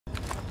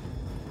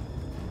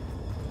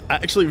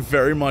actually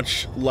very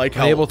much like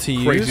how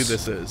crazy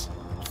this is.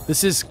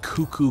 This is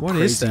cuckoo crazy. What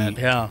is that?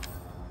 Yeah.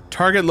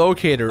 Target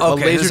locator. Okay, a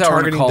laser this is how we're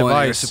targeting gonna call in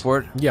air device.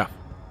 support. Yeah.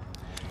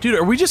 Dude,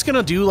 are we just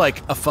gonna do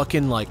like a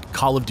fucking like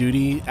Call of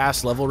Duty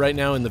ass level right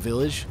now in the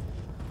village?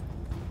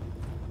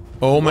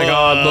 Oh my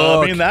god,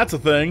 look. I mean, that's a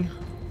thing.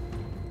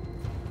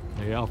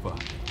 Hey, Alpha. Look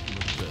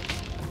at this.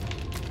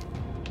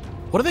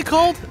 What are they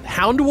called?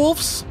 Hound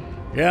Wolves?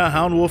 Yeah,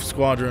 Hound Wolf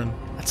Squadron.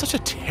 That's such a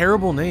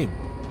terrible name.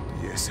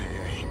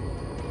 BSAA.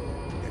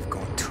 They've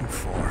gone too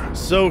far.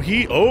 So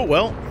he... Oh,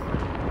 well.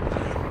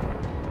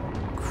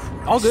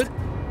 All good.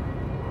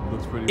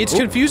 Looks pretty It's low.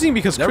 confusing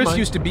because Never Chris mind.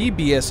 used to be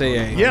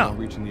BSAA. Yeah. Not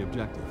reaching the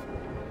objective.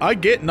 I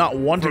get not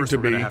wanting First, to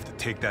we're be. gonna have to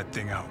take that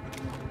thing out.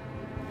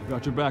 You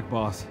got your back,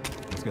 boss.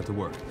 Let's get to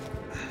work.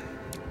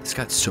 This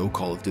got so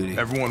Call of Duty.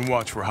 Everyone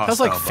watch for hostile.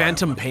 Sounds like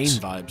Phantom Pain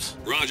bioweapons.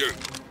 vibes. Roger.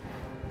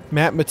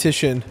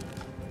 Mathematician.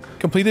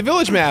 Complete the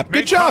village map.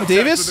 Good Make job, contact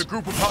Davis. with a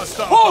group of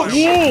hostile Oh,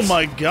 bioweapons. oh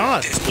my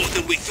god. There's more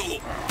than we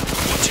thought.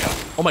 Watch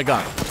out. Oh my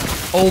god.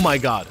 Oh my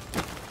god.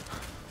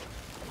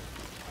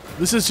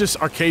 This is just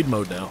arcade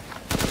mode now.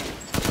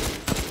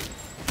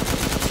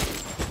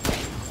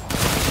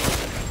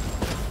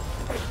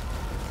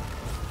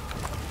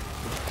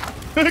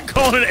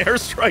 Calling an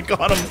airstrike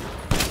on him.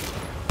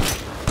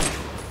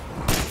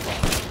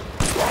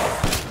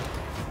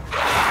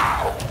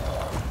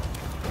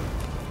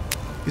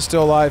 He's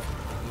still alive.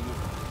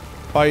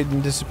 Oh, he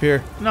didn't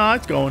disappear. Nah,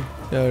 it's going.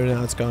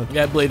 No, it's gone.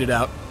 Yeah, bladed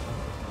out.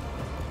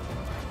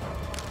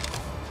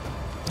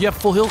 You have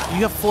full you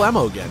have full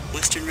ammo again.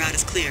 Western route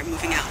is clear.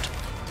 Moving out.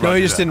 No,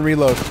 he just didn't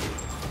reload.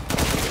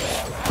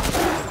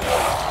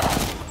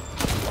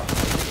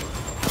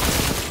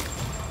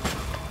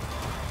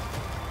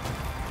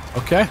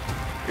 Okay.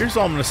 Here's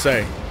all I'm gonna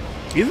say.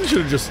 Ethan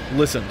should have just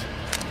listened.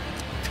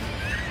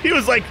 He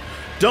was like,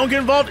 don't get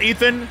involved,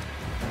 Ethan.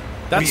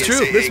 That's true.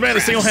 This man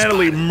is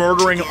single-handedly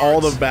murdering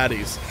all the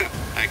baddies.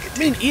 I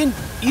mean,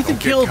 Ethan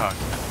killed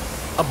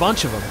a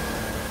bunch of them.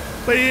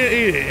 But he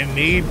didn't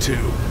need to.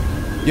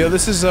 Yo,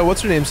 this is,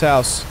 what's her name's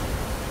house?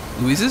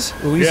 Louise's?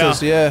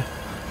 Louise's, yeah.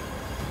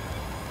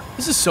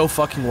 This is so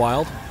fucking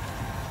wild.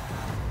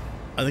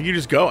 I think you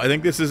just go. I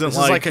think this isn't This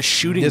is like a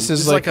shooting. This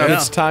is like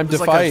it's time to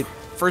fight.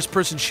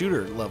 First-person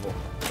shooter level.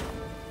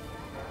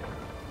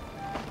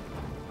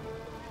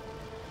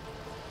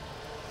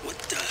 What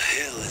the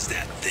hell is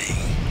that thing?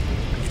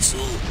 It's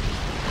all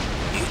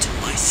new to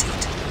my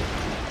seat.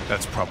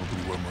 That's probably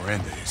where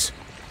Miranda is.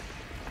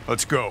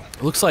 Let's go.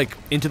 It looks like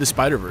Into the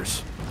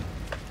Spider-Verse.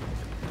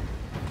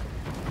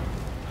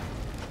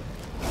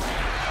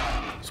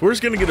 So we're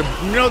just gonna get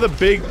a, you know, the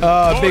big, big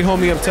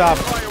homie up top.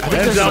 I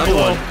think there's another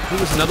one. I think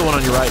there's another one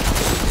on your right.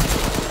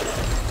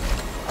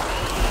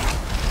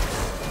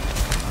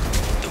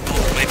 The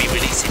bolt may be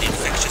releasing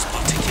infectious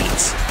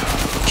particulates.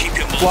 Keep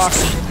your mouth Block.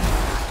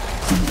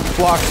 shut.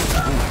 Block.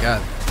 Oh my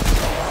god.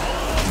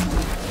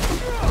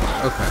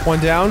 Okay. One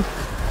down. I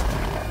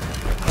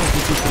don't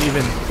think we can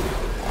even.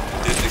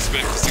 Didn't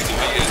expect to see the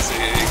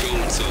BSAA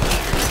going so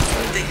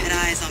hard. They had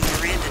eyes on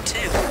Miranda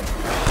too.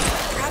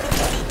 Probably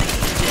felt they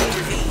needed to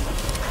intervene.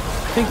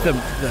 I think the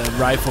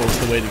rifle is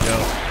the way to go.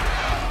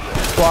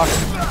 Block.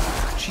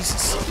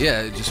 Jesus.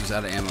 Yeah, it just was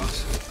out of ammo.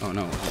 Oh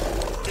no.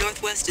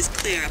 Northwest is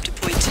clear up to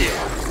point 2.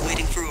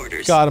 Waiting for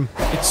orders. Got him.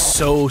 It's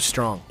so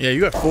strong. Yeah,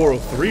 you got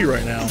 403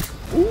 right now.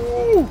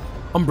 Ooh.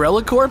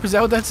 Umbrella Corp? Is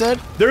that what that said?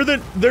 They're the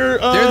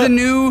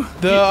new.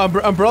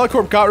 The Umbrella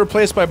Corp got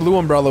replaced by Blue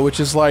Umbrella, which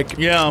is like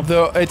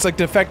it's like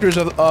defectors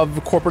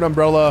of corporate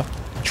Umbrella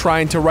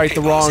trying to right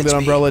the wrong that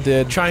Umbrella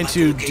did. Trying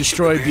to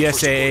destroy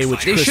BSAA,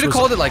 which They Chris should have was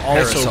called it like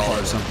also Parasol part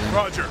or of. something.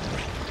 Roger.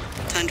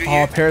 Thunder Oh,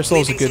 here. Parasol's a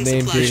Leaving good some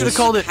name, supplies dude. Should have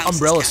called it houses,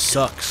 Umbrella Captain.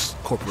 Sucks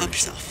Help Corporation.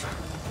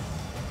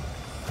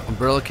 yourself.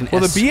 Umbrella can. Well,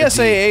 the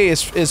BSAA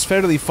is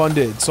federally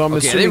funded, so I'm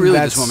Okay, assuming they really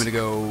that's... just want me to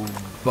go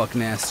buck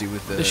nasty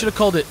with the. They should have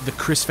called it the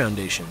Chris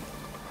Foundation.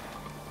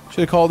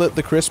 Should have called it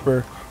the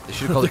CRISPR. They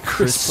should have called The it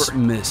CRISPR.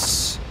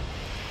 Christmas. I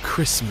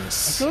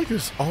Christmas. feel like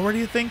there's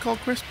already a thing called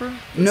CRISPR.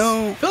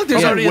 No. I feel like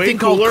there's Yeah, already a way thing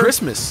called cooler.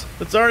 Christmas.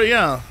 It's already,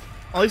 yeah.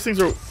 All these things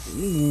are.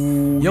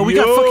 Yo, we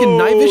got fucking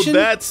night vision?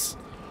 That's.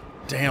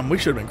 Damn, we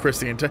should have been Chris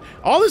the entire.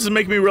 All this is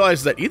making me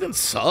realize that Ethan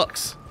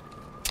sucks.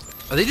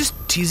 Are they just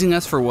teasing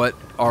us for what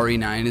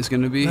RE9 is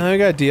going to be? I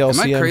got DLC, Am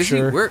I I'm crazy?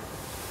 sure. Where?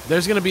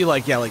 There's gonna be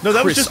like, yeah, like No,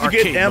 that was Chris just to get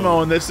arcade ammo,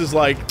 mode. and this is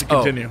like to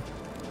Oh. continue.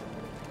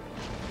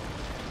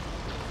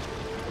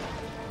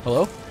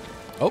 Hello?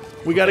 Oh,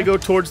 We got to go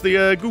towards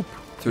the goop.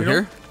 Through You know?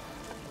 here?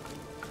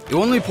 It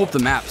won't let me pull up the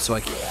map, so I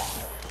can.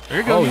 There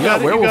you go. Oh, you yeah, got it,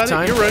 you werewolf got it,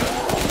 time. You're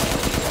right.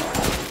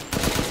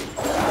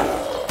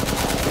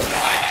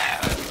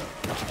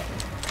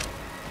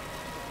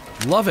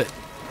 love it.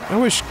 I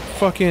wish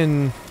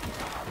fucking...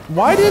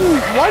 Why didn't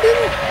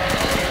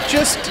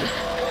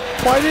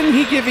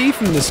he give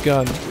Ethan this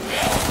gun?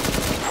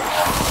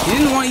 He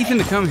didn't want Ethan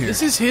to come here.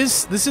 This is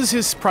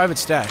his private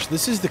stash.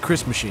 This is the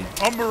Chris machine.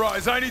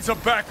 Umberise, I need some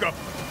backup.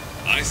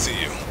 I see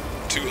you.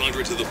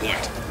 200 to the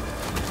point.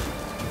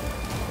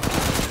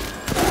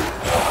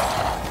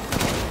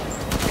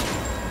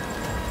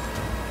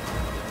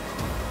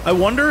 I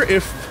wonder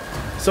if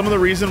some of the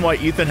reason why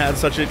Ethan had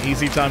such an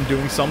easy time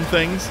doing some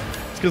things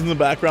is because in the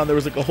background there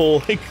was like a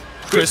whole like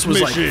Chris was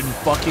like mission.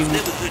 fucking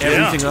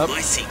everything up.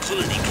 My sea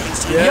colony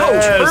comes down.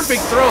 Yes. Yo,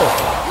 perfect throw.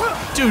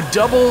 Dude,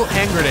 double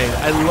hand grenade.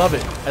 I love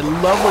it. I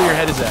love where your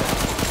head is at.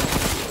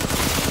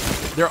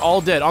 They're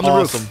all dead. On the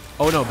Awesome. roof.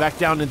 Oh no, back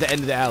down at the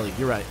end of the alley.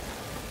 You're right.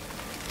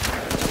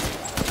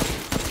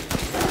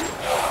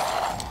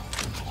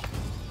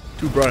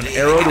 Dude brought an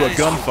arrow to a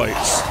gunfight.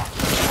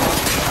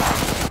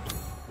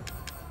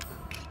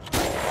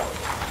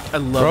 I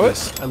love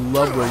this. I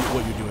love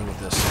what you're doing with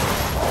this.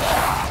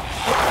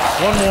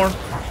 One more.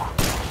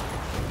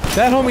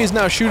 That homie is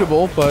now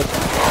shootable, but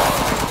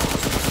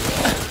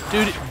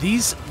Dude,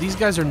 these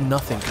guys are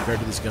nothing compared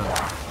to this gun.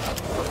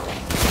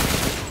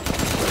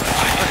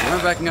 I'm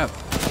not backing up.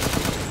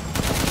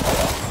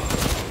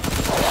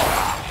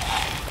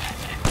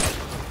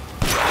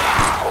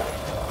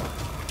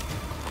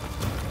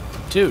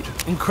 Dude,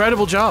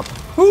 incredible job.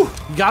 Whew.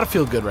 You gotta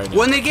feel good right now.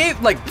 When they gave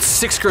like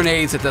 6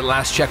 grenades at that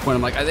last checkpoint,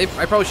 I'm like, I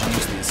probably should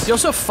use these. You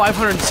also have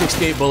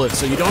 568 bullets,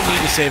 so you don't need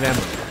to save ammo.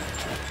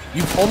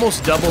 You've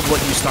almost doubled what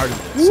you started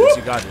with since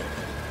you got here.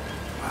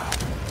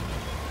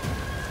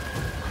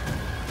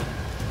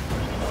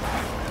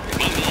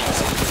 My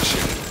mom's on this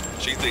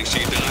shit. She thinks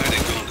she died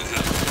and gone to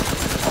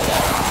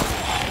hell.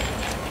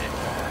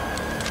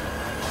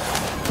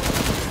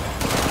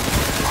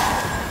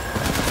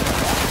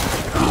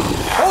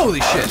 Holy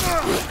shit!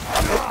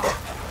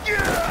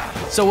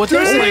 So what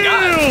they're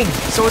saying,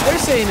 so what they're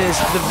saying is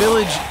the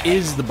village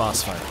is the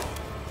boss fight.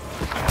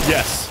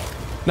 Yes.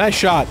 nice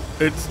shot.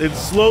 It's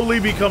slowly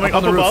becoming Up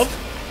up on the roof.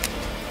 above.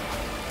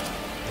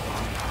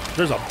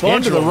 There's a bunch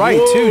And to of the them. right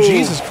too. Whoa.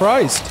 Jesus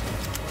Christ.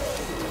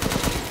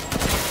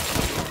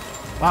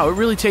 Wow, it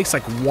really takes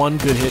like one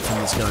good hit from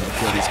this gun to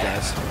kill these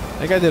guys.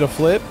 That guy did a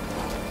flip.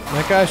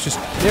 That guy's just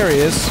there. He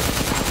is.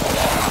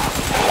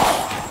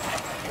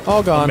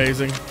 All gone.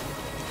 Amazing.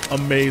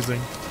 Amazing.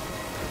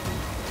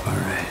 All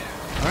right,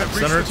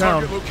 Center of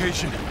town.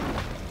 location.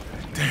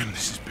 Damn,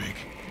 this is big.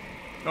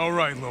 All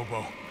right,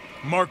 Lobo.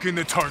 Marking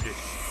the target.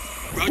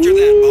 Roger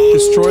that, boss.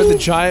 Destroy the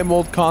giant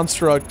mold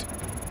construct.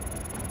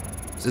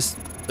 Is this?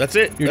 That's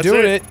it. You're That's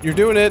doing it. You're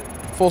doing it.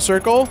 Full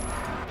circle.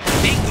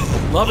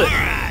 Bingo. Love it. All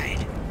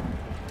right.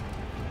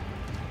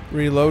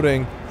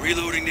 Reloading.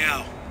 Reloading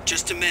now.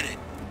 Just a minute.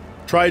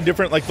 Try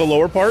different, like the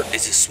lower part.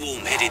 There's a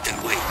swarm headed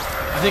that way.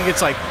 I think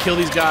it's like kill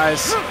these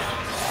guys.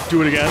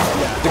 Do it again.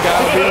 The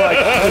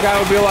guy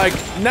would be like,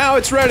 now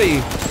it's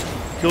ready.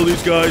 Kill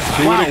these guys.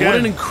 Do Wow, it again. what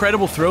an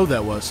incredible throw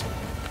that was.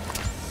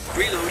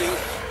 Reloading.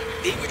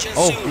 Be with you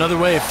Oh, soon. another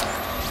wave.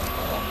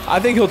 I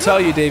think he'll tell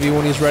you, Davey,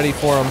 when he's ready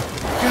for him.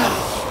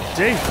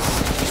 Davis.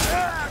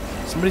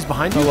 Somebody's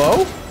behind you.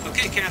 Hello?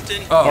 Okay,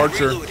 Captain.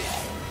 Archer. Reloaded.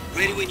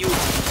 Ready when you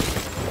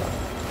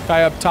are.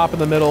 Guy up top in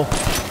the middle.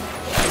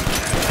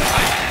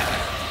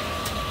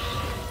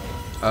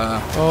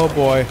 Oh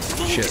boy.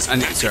 Shit.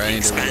 Sorry, I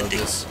need to reload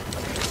this.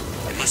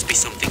 There must be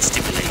something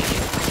stimulating.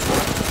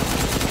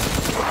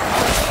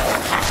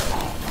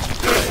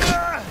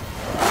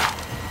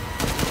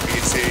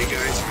 BSAA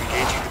guys are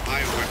engaging the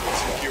bioweapons.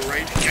 If you're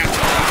right,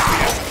 Captain, we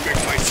have to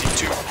correct my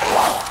C2.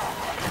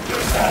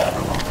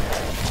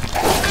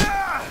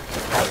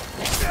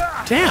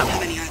 Damn, How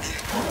many are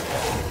there?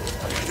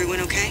 Everyone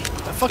okay?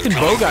 that fucking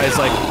bow guy is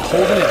like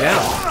holding it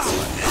down.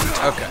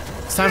 Okay.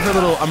 It's time for a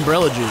little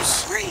umbrella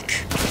juice. Break.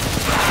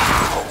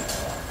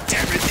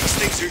 Damn it, these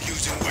things are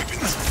using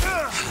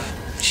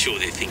weapons. Sure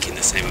they're thinking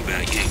the same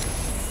about you.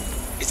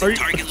 Is Are the you-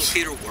 target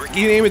locator working?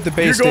 You aim at the You're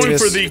base, going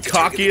Davis. for the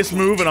cockiest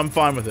move, and I'm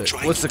fine with it.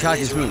 What's the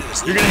cockiest move?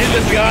 You're gonna hit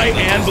this guy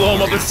and blow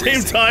him up at the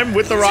same time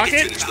with the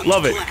rocket?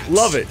 Love it.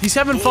 Love it. He's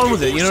having fun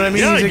with it, you know what I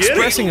mean? Yeah, I He's get it.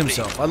 expressing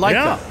himself. I like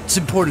Yeah. that. It's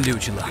important to do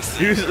what you love.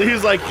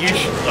 He's like, you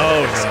should.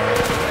 Oh,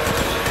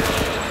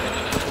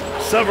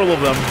 no. Several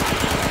of them.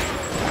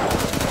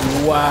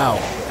 Wow.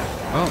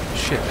 Oh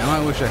shit! Now I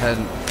wish I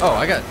hadn't. Oh,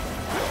 I got.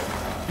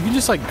 You can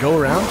just like go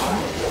around.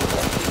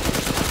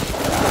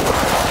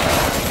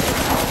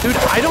 Dude,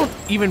 I don't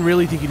even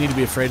really think you need to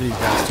be afraid of these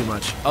guys too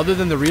much. Other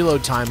than the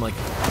reload time, like,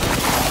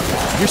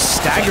 you're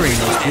staggering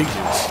those big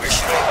dudes. Where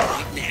should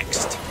I point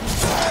next?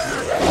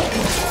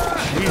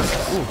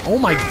 Oh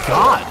my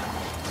god.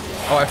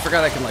 Oh, I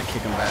forgot I can like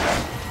kick him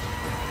back.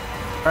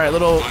 All right,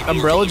 little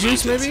umbrella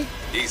juice maybe?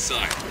 East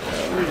side.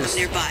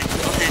 Nearby.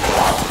 I'll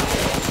handle it.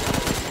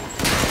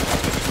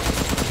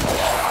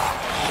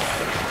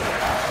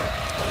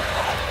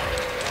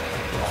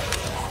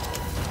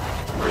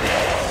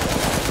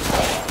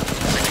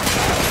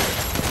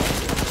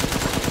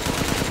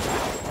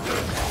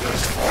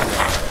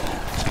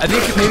 I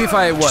think maybe if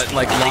I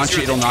like launch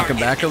it, it'll knock him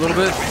back a little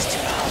bit.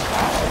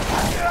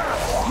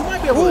 You might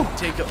be able to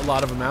take a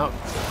lot of them out.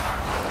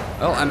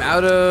 Well, I'm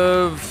out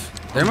of.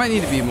 There might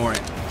need to be more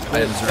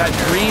items around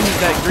here.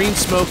 That green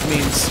smoke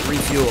means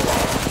refuel.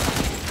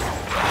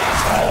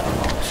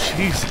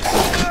 Jesus.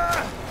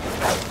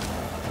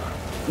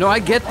 No, I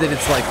get that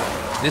it's like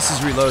this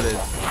is reloaded.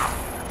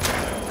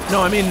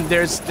 No, I mean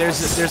there's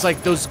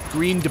like those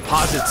green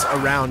deposits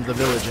around the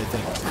village, I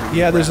think.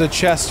 Yeah, there's a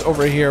chest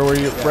over here where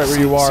you right where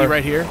you are. See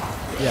right here?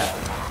 Yeah.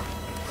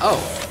 Oh,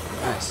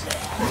 nice.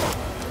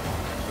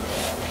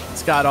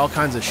 It's got all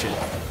kinds of shit.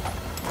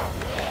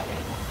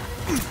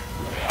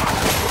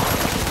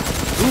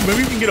 Ooh,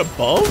 maybe you can get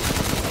above?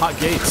 Hot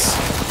gates.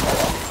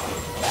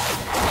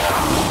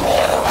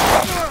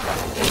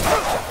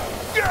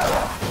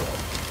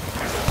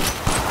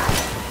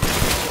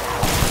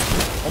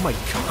 Oh my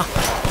god.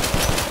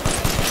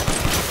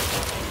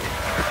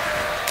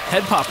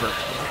 Head popper.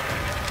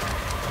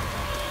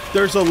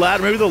 There's a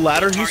ladder. Maybe the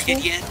ladder's useful?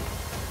 Target yet?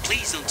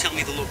 Please don't tell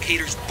me the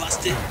locator's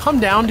busted. Calm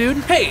down, dude.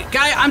 Hey,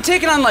 guy, I'm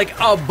taking on like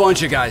a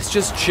bunch of guys.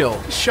 Just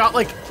chill. Shot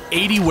like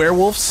 80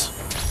 werewolves.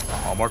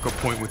 I'll mark a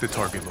point with the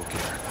target locator.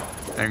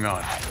 Hang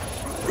on.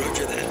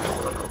 Roger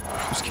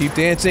that. Just keep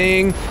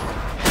dancing.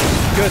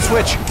 Good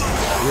switch.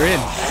 You're in.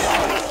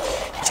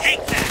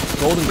 Take that.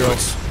 Golden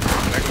girls.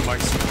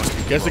 Megamites must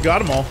be Guess I got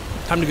them all.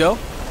 Time to go?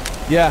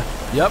 Yeah.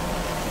 Yep.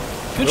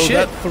 Good Oh,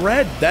 shit.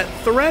 that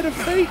thread of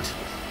fate.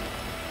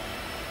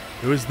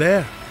 It was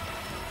there.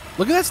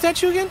 Look at that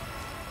statue again.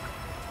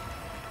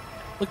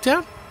 Look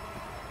down.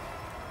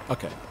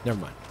 Okay, never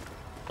mind.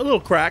 A little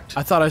cracked.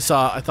 I thought I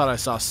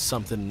saw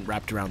something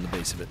wrapped around the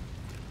base of it.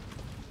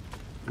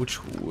 Which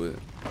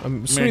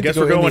I'm I guess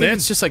we're going in.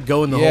 It's just like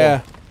go in the Yeah.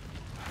 hole.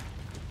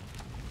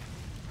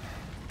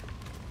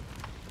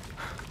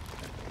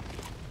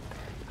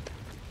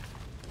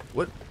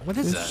 What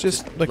is that? It's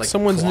just like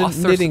someone's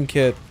cloth or knitting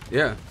kit.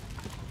 Yeah.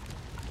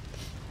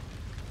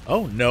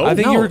 Oh, no. I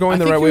think you were going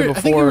the right way before.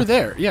 I think you were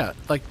there. Yeah,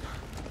 like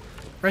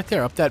right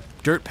there, up that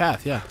dirt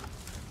path. Yeah.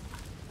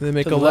 Then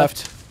make To a the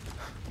left.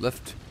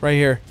 Left. Right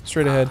here.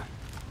 Straight ahead.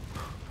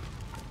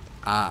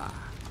 I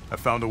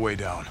found a way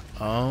down.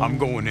 I'm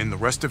going in. The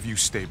rest of you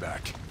stay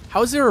back.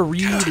 How is there a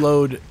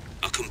reload?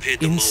 I compared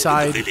the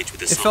Inside- mold in the village with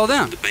the It fell sample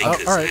down. from the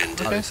bakers, all right, and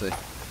okay. Obviously.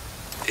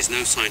 there's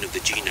no sign of the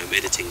genome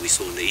editing we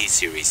saw in the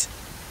E-series.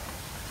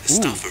 The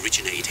stuff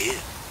originated here.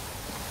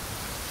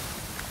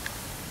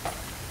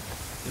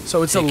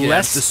 So it's Take a it as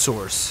less. the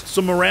source.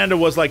 So Miranda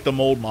was like the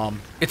mold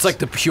mom. It's like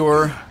the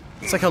pure.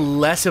 It's like a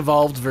less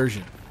evolved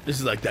version. This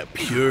is like that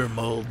pure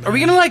mold. Are we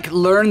gonna like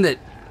learn that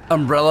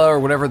Umbrella or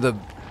whatever the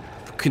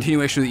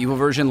continuation of the evil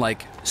version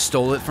like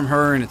stole it from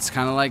her, and it's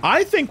kind of like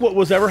I think what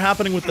was ever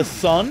happening with the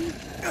sun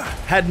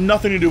had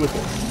nothing to do with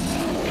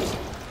this.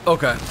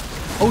 okay.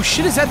 Oh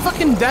shit! Is that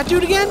fucking that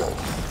dude again?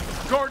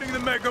 Guarding the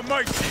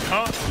Megamites,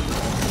 huh?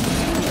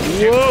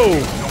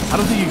 Whoa. I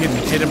don't think you can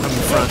hit him from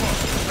the front.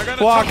 I got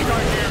a Block. tough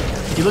guy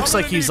here. He looks I'm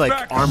like gonna he's need like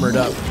backup. armored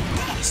up.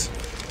 Boss,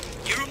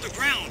 you're on the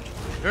ground.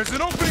 There's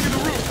an opening in the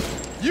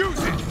roof. Use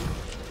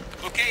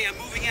it. Okay, I'm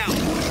moving out.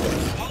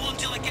 Hold on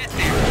till I get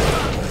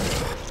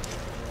there.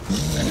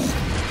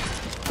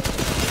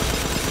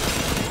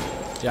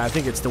 Yeah, I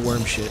think it's the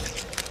worm shit.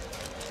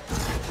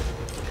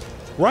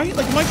 Right?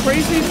 Like, am I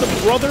crazy?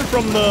 The brother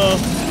from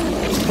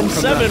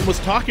Seven was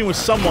talking with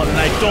someone, and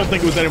I don't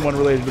think it was anyone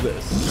related to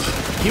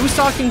this. He was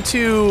talking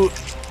to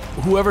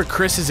whoever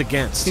Chris is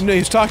against. You know,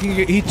 he's talking.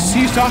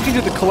 He's talking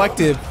to the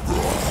collective,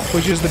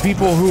 which is the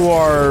people who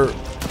are.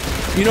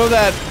 You know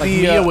that Like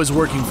the Mia was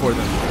working for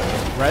them,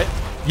 right?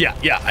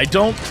 Yeah. I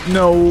don't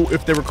know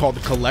if they were called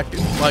the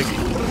Collective. Like,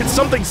 it's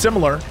something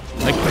similar,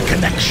 like the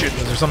Connections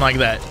or something like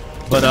that.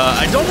 But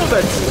I don't know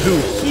that's who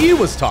he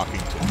was talking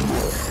to.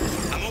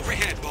 I'm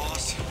overhead,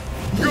 boss.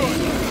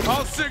 Good.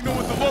 I'll signal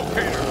with the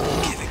locator.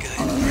 Give a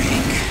guy a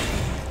break.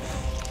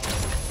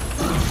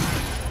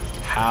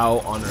 How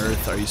on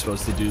earth are you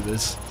supposed to do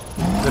this?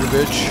 Little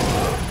bitch.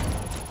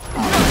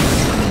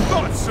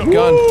 Thought so.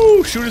 gun.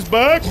 Ooh, shoot his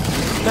back.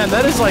 Man,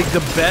 that is like the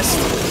best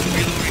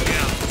Reloading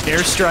now.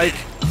 airstrike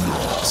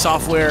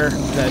software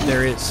that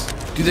there is.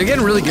 Dude, they're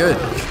getting really good.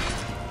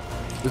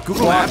 With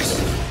Google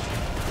Maps.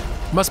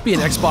 Must be an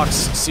Xbox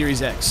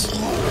Series X.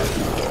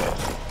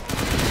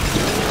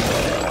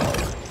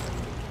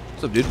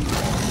 What's up, dude?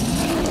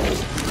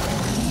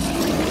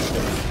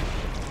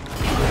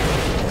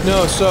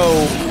 No,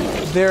 so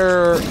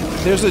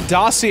there's a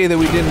dossier that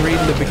we didn't read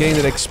in the beginning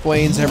that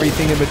explains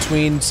everything in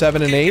between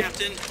 7 and 8.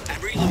 Captain,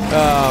 I'm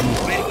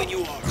reloading. Ready when you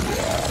are.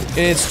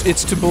 And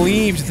it's to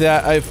believe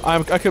that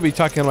I could be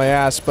talking on my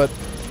ass, but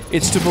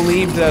it's to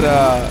believe that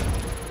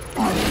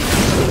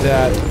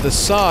that the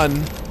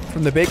son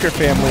from the Baker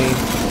family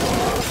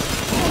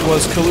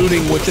was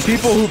colluding with the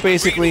people who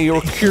basically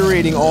were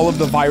curating all of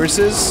the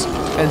viruses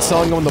and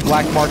selling them on the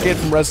black market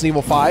from Resident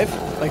Evil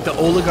 5. Like the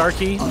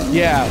oligarchy.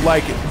 Yeah,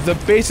 like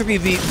basically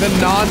the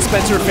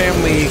non-Spencer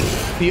family,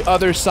 the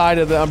other side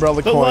of the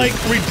umbrella The, coin.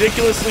 like,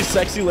 ridiculously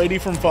sexy lady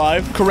from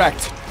 5.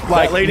 Correct.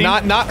 Like lady?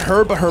 not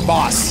her, but her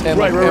boss, and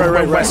Right, like, right, and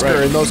right, right, Wesker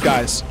right. and those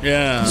guys.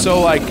 Yeah.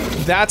 So like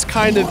that's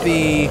kind of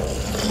the.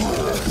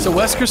 So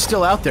Wesker's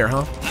still out there,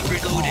 huh? I'm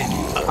reloading.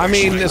 I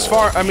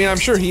mean, I'm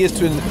sure he is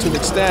to an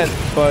extent,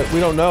 but we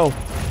don't know.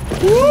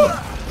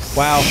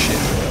 Wow.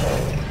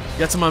 You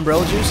got some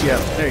umbrella juice? Yeah,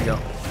 there you go.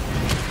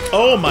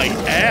 Oh, my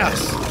ass.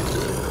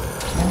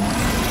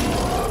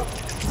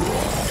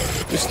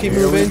 Just keep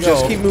moving.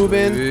 Just keep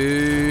moving.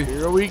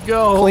 Here we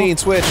go. Clean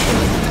switch.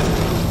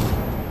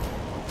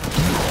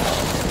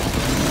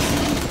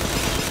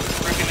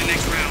 Working the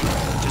next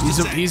round.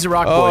 Just He's a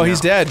rock boy. Oh, now.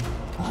 he's dead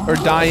or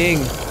dying.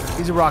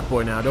 He's a rock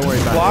boy now. Don't worry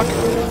about Block. it.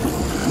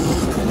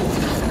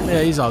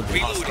 Yeah, he's all good.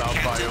 Reloading,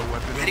 Captain.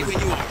 Ready when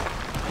you are.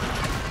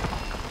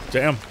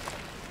 Damn.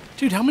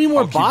 Dude, how many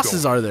more keep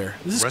bosses going. are there?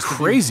 This is Rest of you-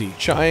 crazy.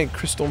 Giant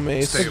crystal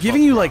mace. Stay They're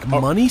giving you like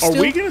money still?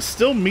 Are we gonna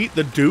still meet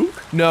the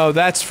Duke? No,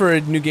 that's for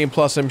a New Game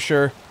Plus, I'm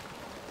sure.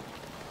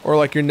 Or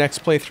like your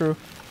next playthrough.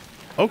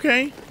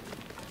 Okay.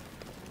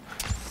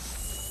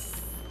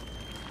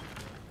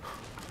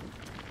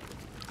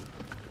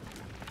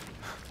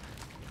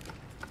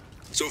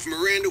 So if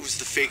Miranda was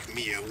the fake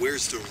Mia,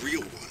 where's the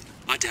real one?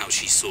 I doubt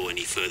she saw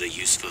any further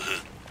use for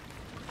her.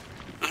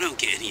 I don't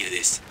get any of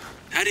this.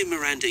 How did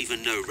Miranda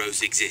even know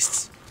Rose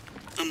exists?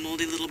 A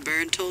moldy little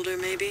bird told her,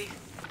 maybe?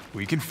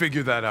 We can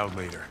figure that out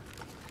later.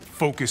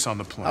 Focus on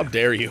the How plan.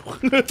 dare you?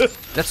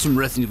 That's some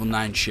Resident Evil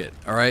 9 shit,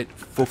 all right?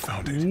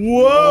 Found it.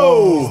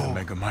 Whoa! The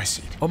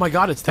Megamycete. Oh my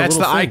god, it's That's the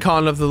little thing.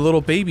 icon of the little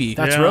baby.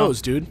 That's Yeah.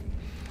 Rose, dude.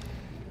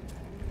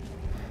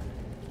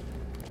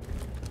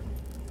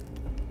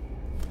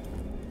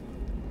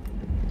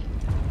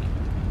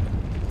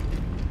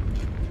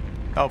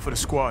 Alpha to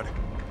squad.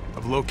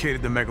 I've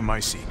located the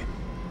Megamycete.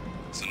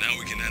 So now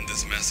we can end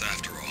this mess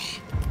after all.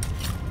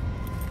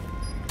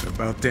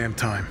 About damn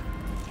time.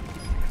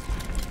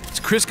 Is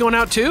Chris going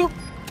out too?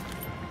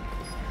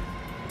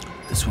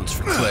 This one's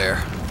for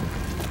Claire.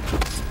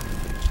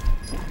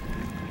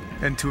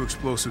 And 2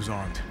 explosives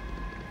armed.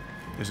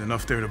 There's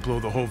enough there to blow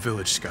the whole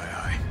village sky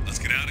high. Let's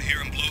get out of here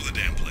and blow the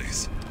damn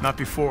place. Not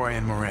before I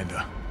end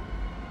Miranda.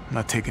 I'm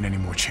not taking any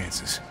more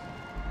chances.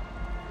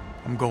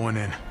 I'm going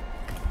in.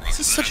 This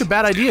is such a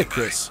bad idea,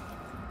 Chris.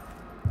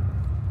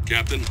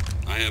 Captain,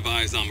 I have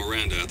eyes on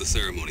Miranda at the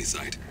ceremony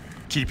site.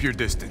 Keep your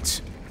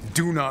distance.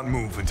 Do not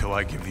move until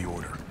I give the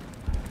order.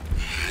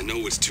 I know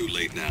it's too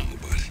late now,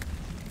 but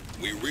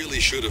we really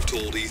should have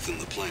told Ethan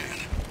the plan.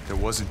 There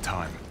wasn't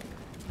time.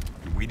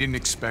 We didn't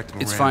expect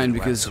Miranda It's fine to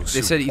act because so they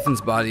soon. said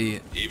Ethan's body.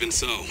 Even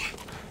so,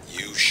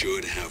 you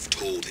should have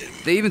told him.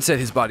 They even said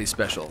his body's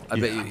special. I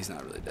bet Yeah. you he's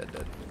not really dead.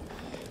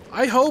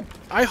 I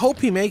hope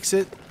he makes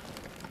it.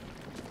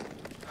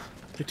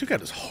 They took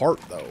out his heart,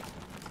 though.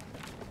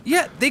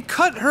 Yeah, they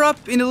cut her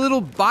up into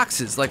little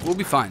boxes. Like, we'll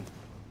be fine.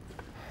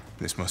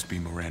 This must be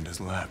Miranda's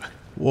lab.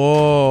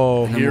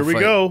 Whoa. And then Here we'll we fight.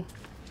 go.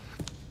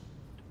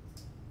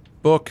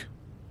 Book.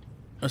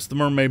 That's the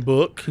mermaid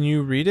book. Can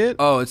you read it?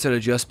 Oh, it's at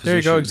adjust position. There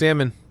you go,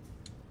 examine.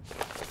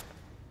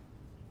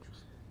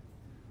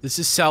 This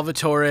is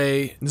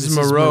Salvatore. This is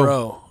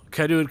Moreau.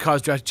 Kaidu would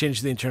cause drastic change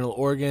to the internal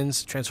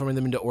organs, transforming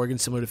them into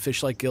organs similar to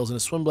fish-like gills in a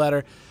swim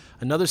bladder.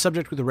 Another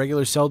subject with a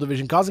regular cell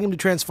division, causing him to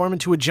transform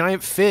into a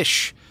giant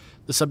fish.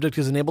 The subject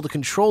is unable to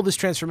control this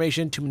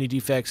transformation. Too many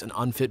defects, an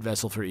unfit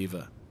vessel for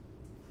Eva.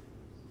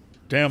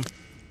 Damn.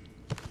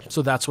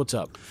 So that's what's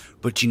up.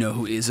 But you know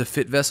who is a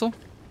fit vessel?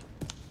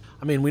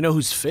 I mean, we know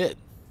who's fit.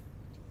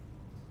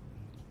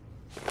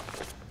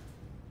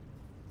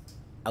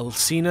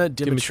 Alcina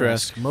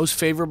Dimitrescu. Most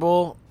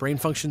favorable. Brain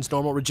functions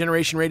normal.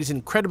 Regeneration rate is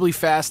incredibly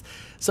fast.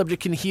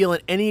 Subject can heal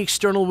any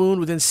external wound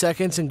within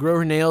seconds and grow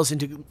her nails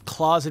into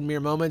claws in mere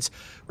moments.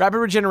 Rapid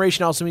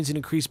regeneration also means an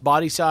increased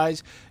body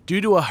size. Due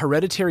to a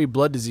hereditary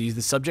blood disease,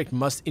 the subject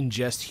must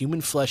ingest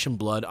human flesh and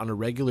blood on a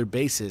regular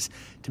basis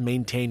to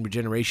maintain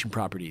regeneration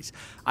properties.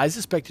 I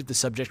suspect if the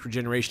subject's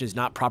regeneration is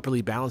not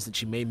properly balanced, that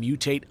she may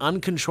mutate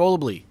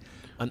uncontrollably.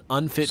 An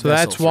unfit So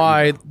vessel that's for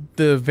why Eva.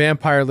 the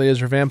vampire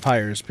ladies are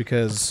vampires,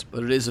 because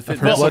But it is a fit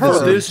her vessel. blood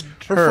her, disease.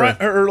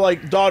 her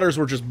like daughters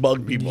were just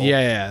bug people.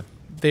 Yeah,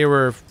 they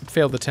were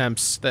failed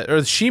attempts that,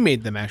 or she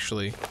made them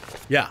actually.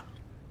 Yeah.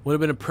 Would have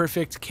been a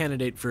perfect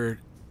candidate for.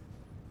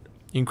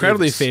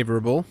 Incredibly Yes.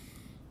 favorable.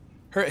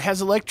 Her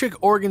has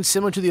electric organs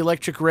similar to the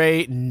electric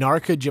ray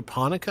Narca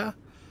japonica.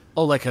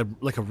 Oh, like a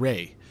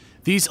ray.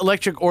 These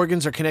electric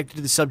organs are connected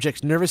to the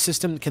subject's nervous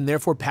system and can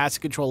therefore pass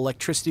and control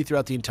electricity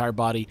throughout the entire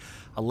body,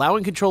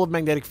 allowing control of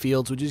magnetic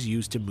fields, which is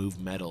used to move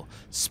metal.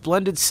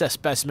 Splendid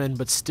specimen,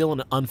 but still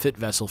an unfit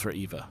vessel for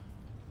Eva.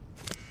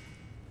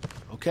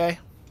 Okay.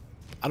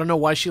 I don't know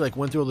why she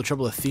went through all the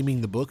trouble of theming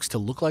the books to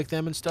look like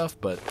them and stuff,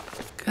 but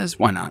Because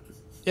why not?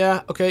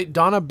 yeah, okay.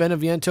 Donna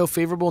Beneviento,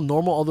 favorable,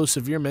 normal, although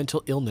severe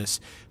mental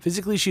illness.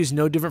 Physically, she is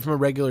no different from a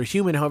regular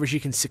human. However, she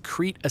can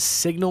secrete a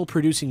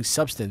signal-producing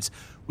substance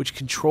which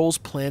controls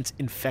plants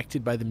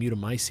infected by the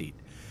mutamycete.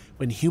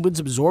 When humans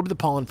absorb the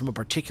pollen from a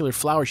particular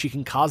flower, she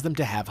can cause them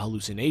to have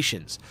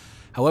hallucinations.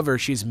 However,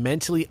 she is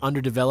mentally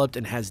underdeveloped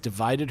and has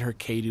divided her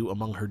Kadu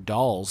among her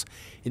dolls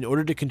in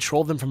order to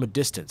control them from a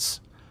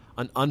distance.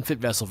 An unfit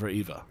vessel for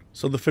Eva.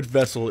 So the fit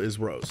vessel is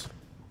Rose.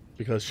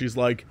 Because she's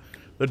like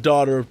the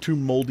daughter of 2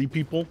 moldy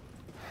people,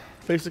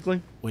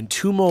 basically. When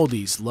 2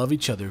 moldies love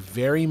each other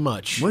very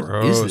much. What is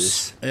Gross.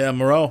 this? Yeah,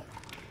 Moreau.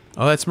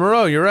 Oh, that's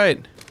Moreau. You're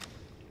right.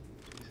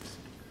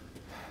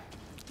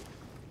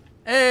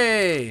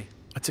 Hey!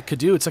 It's a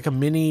Kadu. It's like a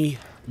mini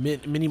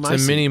mycete.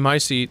 It's a mini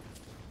mycete.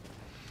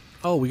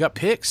 Oh, we got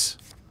pics.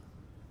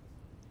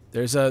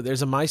 There's a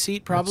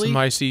mycete probably. It's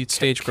a mycete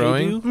stage Kadu?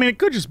 growing. I mean, it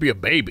could just be a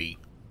baby.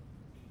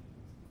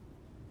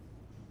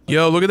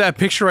 Yo, look at that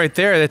picture right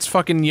there. That's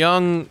fucking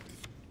young.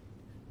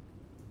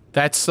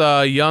 That's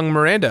young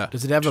Miranda.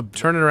 Does it have a...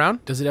 Turn it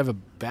around? Does it have a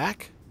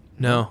back?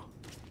 No.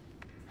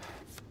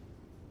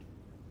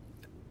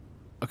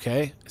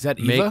 Okay. Is that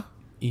Eva?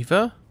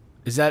 Eva?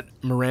 Is that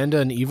Miranda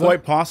and Eva?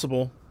 Quite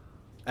possible.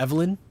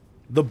 Evelyn?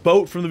 The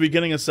boat from the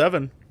beginning of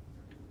 7.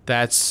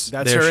 That's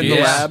her in she the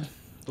is. lab.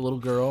 The little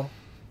girl.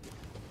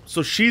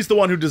 So she's the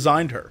one who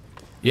designed her.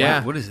 Yeah.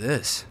 Wait, what is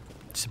this?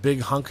 It's a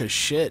big hunk of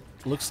shit,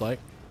 looks like.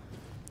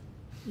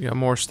 You got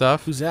more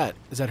stuff? Who's that?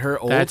 Is that her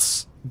old?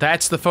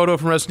 That's the photo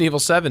from Resident Evil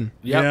 7.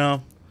 Yep. Yeah.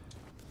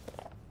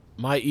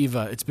 My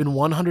Eva, it's been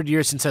 100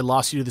 years since I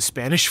lost you to the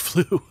Spanish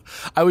flu.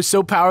 I was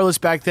so powerless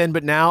back then,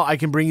 but now I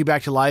can bring you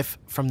back to life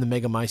from the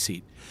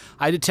Megamycete.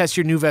 I had to test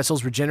your new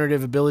vessel's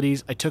regenerative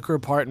abilities. I took her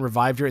apart and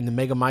revived her in the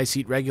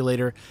Megamycete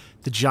regulator,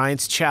 the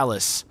Giant's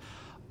Chalice.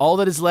 All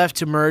that is left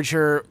to merge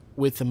her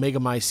with the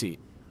Megamycete.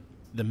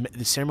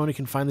 The ceremony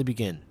can finally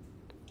begin.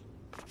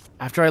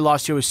 After I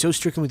lost you, I was so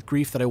stricken with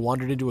grief that I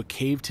wandered into a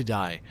cave to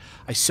die.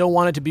 I so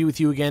wanted to be with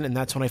you again, and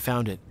that's when I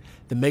found it.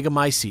 The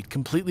Megamycete,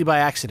 completely by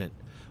accident.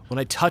 When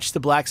I touched the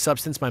black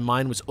substance, my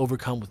mind was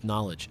overcome with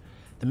knowledge.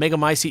 The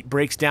Megamycete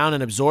breaks down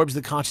and absorbs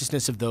the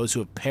consciousness of those who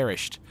have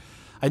perished.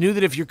 I knew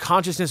that if your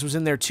consciousness was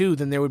in there too,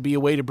 then there would be a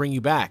way to bring you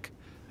back.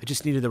 I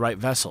just needed the right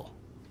vessel.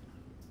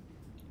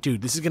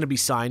 Dude, this is going to be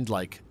signed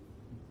like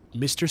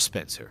Mr.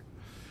 Spencer.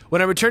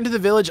 When I returned to the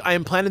village, I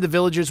implanted the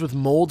villagers with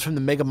mold from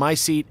the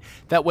Megamycete.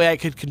 That way I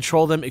could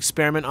control them,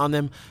 experiment on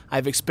them.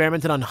 I've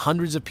experimented on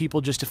hundreds of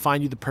people just to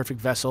find you the perfect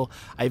vessel.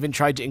 I even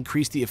tried to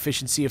increase the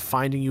efficiency of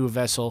finding you a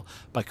vessel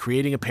by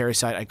creating a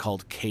parasite I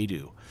called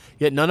Kadu.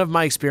 Yet none of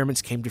my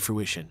experiments came to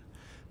fruition.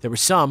 There were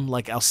some,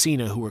 like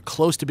Alcina, who were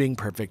close to being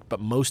perfect, but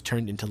most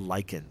turned into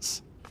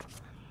lichens.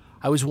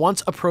 I was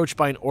once approached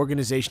by an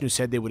organization who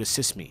said they would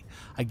assist me.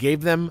 I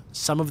gave them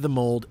some of the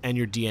mold and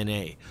your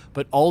DNA,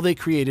 but all they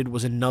created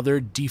was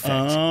another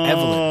defect,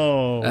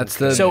 Evelyn. That's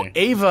the... So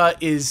Ava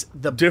is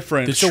the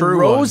different. The true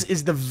Rose one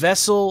is the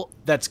vessel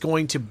that's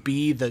going to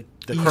be the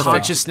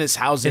consciousness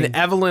housing. And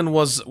Evelyn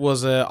was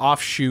an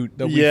offshoot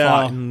that we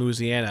fought in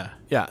Louisiana.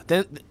 Yeah.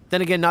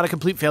 Then again, not a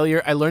complete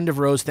failure. I learned of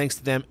Rose thanks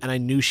to them, and I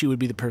knew she would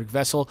be the perfect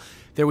vessel.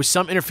 There was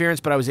some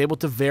interference, but I was able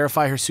to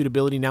verify her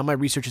suitability. Now my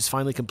research is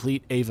finally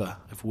complete. Ava,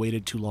 I've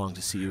waited too long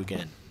to see you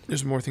again.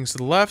 There's more things to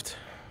the left.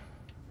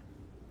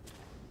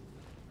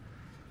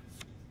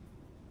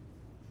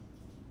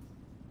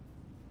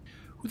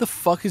 Who the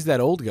fuck is that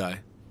old guy?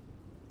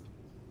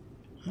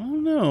 I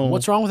don't know.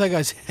 What's wrong with that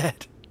guy's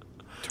head?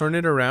 Turn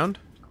it around.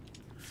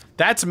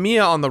 That's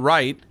Mia on the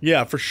right.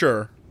 Yeah, for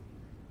sure.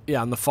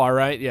 Yeah, on the far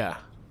right, yeah.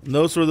 And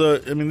those were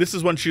the... I mean, this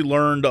is when she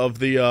learned of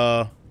the,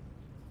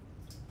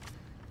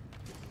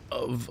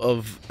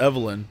 of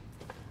Evelyn.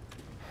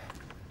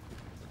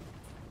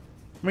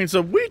 I mean,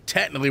 so we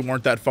technically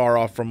weren't that far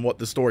off from what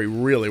the story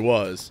really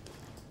was.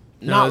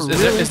 No,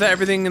 is that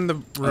everything in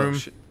the room?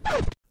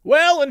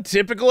 Well, in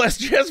typical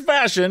SGS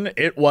fashion,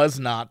 it was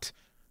not.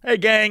 Hey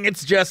gang,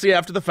 it's Jesse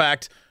after the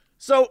fact.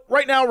 So,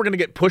 right now we're gonna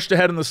get pushed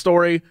ahead in the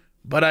story,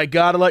 but I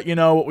gotta let you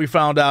know what we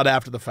found out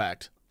after the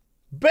fact.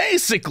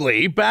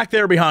 Basically, back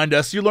there behind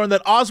us, you learn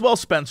that Oswald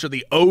Spencer,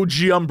 the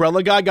OG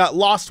Umbrella guy, got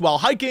lost while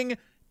hiking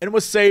and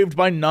was saved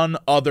by none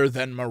other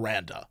than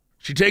Miranda.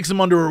 She takes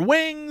him under her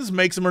wings,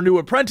 makes him her new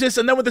apprentice,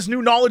 and then with this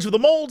new knowledge of the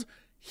mold,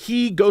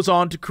 he goes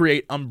on to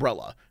create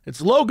Umbrella,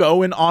 its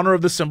logo in honor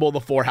of the symbol of the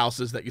 4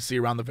 houses that you see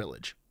around the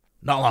village.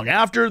 Not long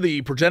after,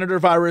 the progenitor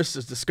virus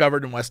is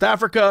discovered in West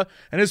Africa,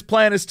 and his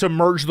plan is to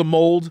merge the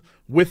mold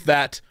with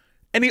that,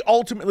 and he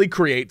ultimately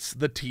creates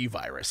the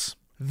T-virus.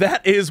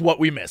 That is what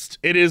we missed.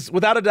 It is,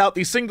 without a doubt,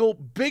 the single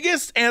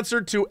biggest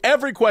answer to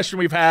every question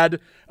we've had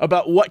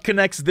about what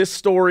connects this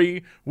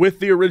story with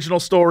the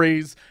original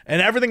stories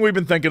and everything we've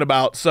been thinking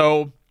about,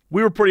 so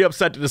we were pretty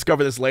upset to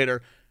discover this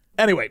later.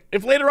 Anyway,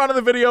 if later on in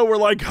the video we're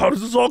like, how does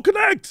this all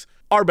connect?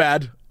 Our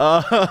bad.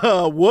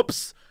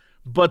 Whoops.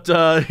 But,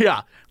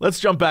 yeah,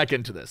 let's jump back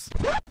into this.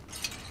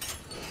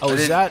 Oh,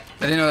 is that...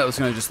 I didn't know that was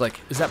gonna just,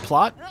 like... Is that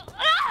plot?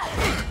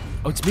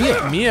 Oh, it's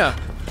Mia. Mia.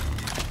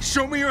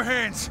 Show me your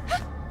hands!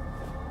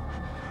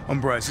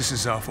 Umbrise, this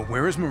is Alpha.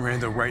 Where is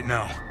Miranda right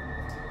now?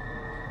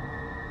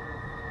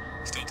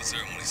 Still at the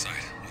ceremony site.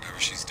 Whatever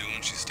she's doing,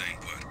 she's staying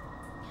put.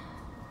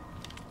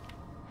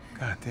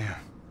 God damn.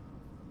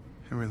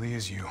 It really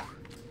is you.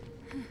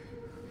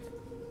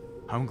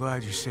 I'm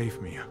glad you're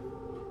safe, Mia.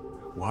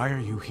 Why are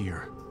you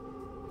here?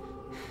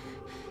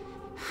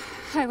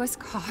 I was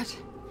caught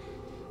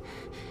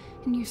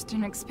in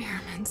Houston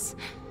experiments.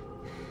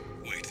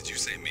 Wait, did you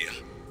say Mia?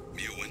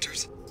 Mia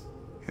Winters?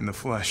 In the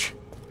flesh.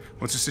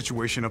 What's the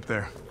situation up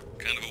there?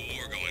 Kind of a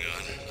war going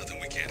on.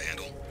 Nothing we can't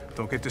handle.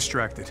 Don't get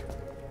distracted.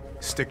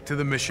 Stick to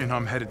the mission.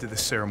 I'm headed to the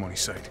ceremony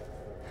site.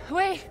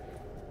 Wait!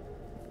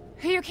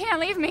 You can't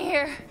leave me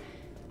here.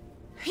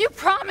 You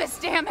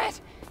promised, damn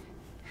it!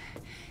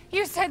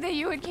 You said that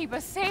you would keep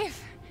us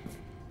safe.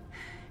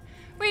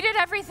 We did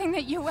everything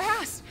that you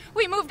asked.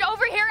 We moved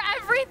over here,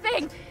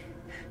 everything!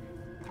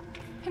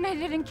 And I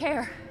didn't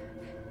care.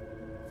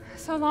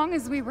 So long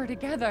as we were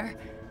together.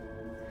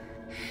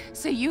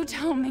 So you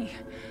tell me,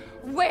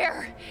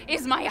 Where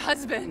is my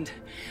husband?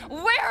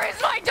 Where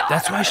is my daughter?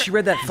 That's why she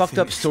read that fucked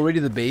up story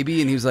to the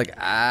baby, and he was like,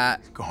 ah.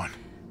 Gone.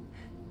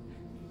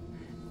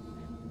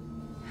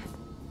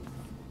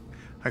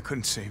 I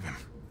couldn't save him.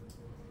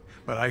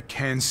 But I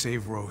can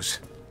save Rose.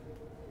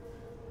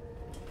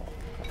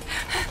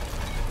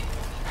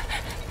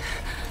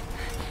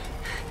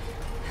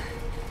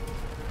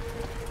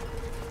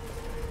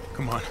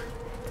 Come on.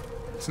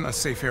 It's not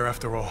safe here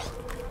after all.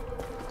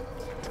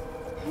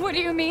 What do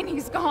you mean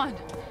he's gone?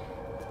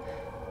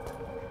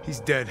 He's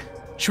dead.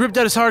 She ripped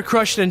out his heart,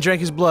 crushed it, and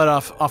drank his blood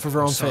off of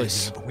her own Sorry,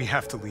 face. Nina, but we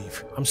have to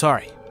leave. I'm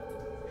sorry.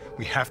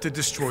 We have to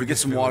destroy Get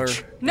this some water.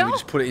 village. No. We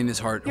just put it in his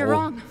heart. You're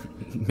wrong.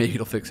 Maybe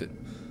it'll fix it.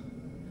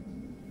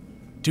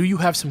 Do you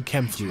have some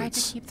chem I tried to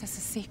fluids? keep this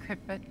a secret,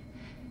 but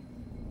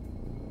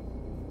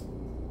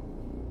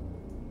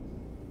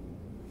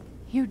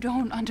you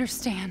don't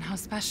understand how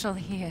special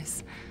he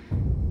is.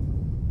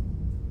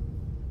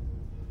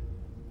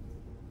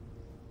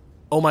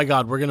 Oh my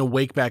God, we're gonna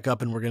wake back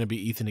up and we're gonna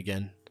be Ethan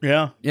again.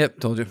 Yeah. Yep,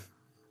 told you.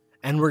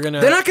 And we're gonna.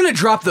 They're not gonna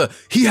drop the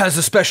he has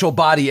a special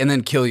body and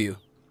then kill you.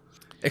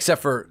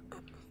 Except for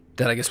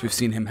that I guess we've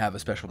seen him have a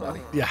special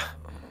body. Yeah.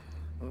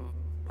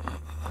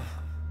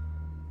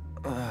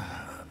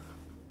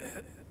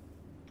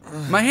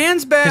 My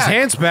hand's back. His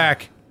hand's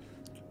back.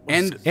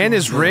 And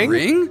his the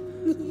ring?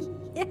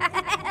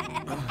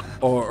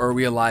 Or are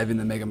we alive in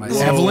the Mega My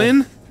seat?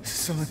 Evelyn?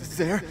 Someone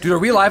there? Dude, are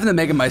we alive in the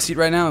Mega My seat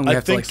right now and we I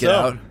have to like think get so.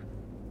 out?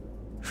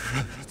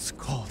 It's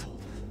cold.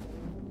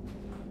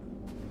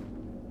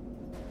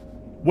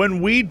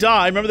 When we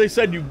die, remember they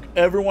said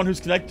everyone who's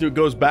connected to it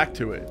goes back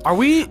to it. Are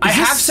we? I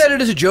have said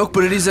it as a joke,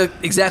 but it is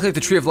exactly like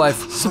the Tree of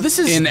Life So this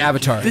is in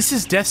Avatar. This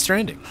is Death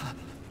Stranding.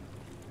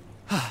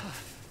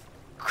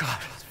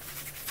 God,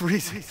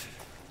 freezing.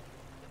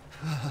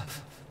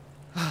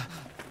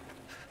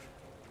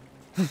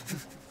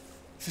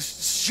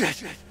 This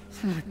shit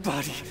in my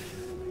body.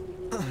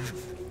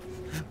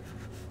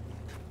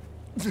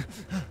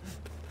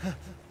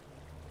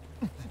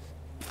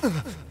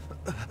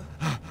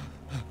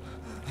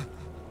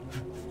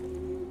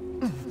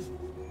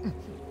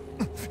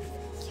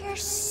 You're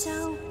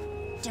so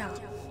dumb.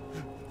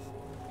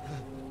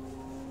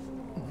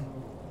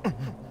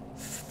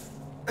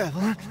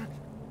 Evelyn?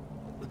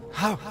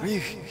 How are you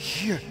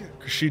here?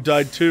 Because she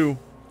died too.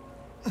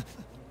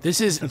 This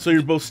is. And so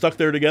you're both stuck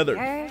there together.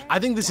 I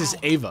think this is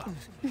Ava.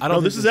 I don't. No,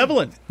 think this is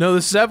Evelyn. No,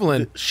 this is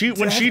Evelyn.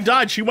 When she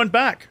died, she went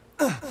back.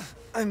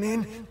 I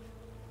mean,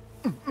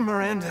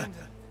 Miranda.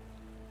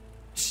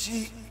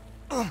 She...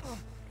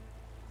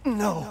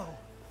 no.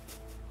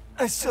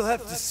 I still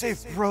have to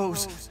save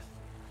Rose.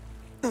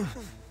 Wrong.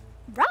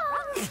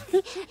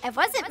 It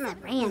wasn't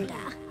Miranda.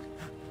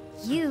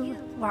 You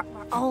were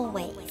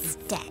always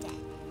dead.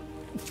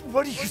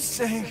 What are you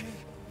saying?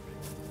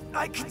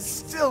 I can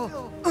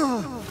still...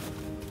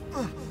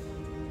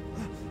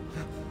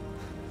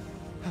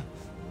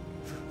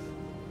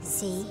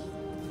 See?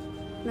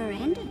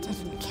 Miranda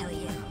didn't kill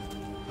you.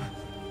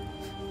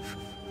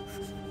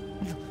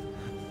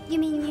 You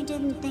mean you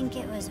didn't think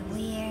it was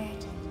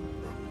weird?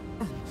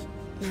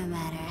 No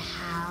matter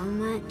how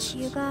much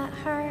you got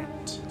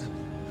hurt?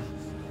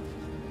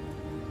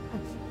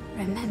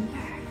 Remember.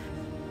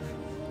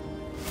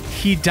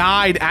 He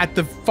died at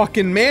the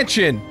fucking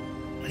mansion.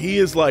 He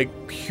is like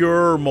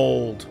pure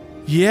mold.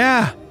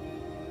 Yeah.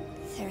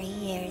 3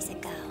 years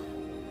ago.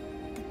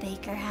 The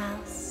Baker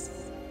house.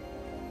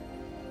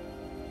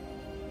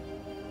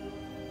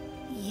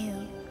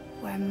 You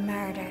were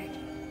murdered.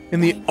 In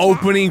the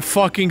opening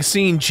fucking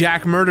scene,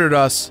 Jack murdered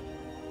us.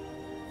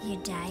 You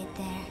died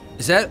there.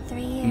 Is that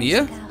 3 years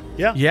Mia? ago.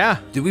 Yeah. Yeah.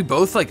 Did we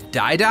both like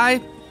die?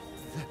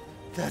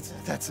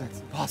 That's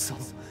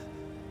impossible.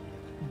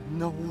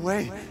 No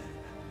way.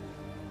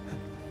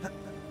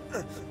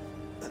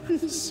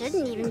 You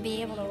shouldn't even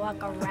be able to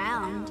walk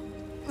around.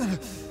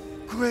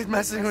 Quit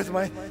messing with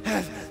my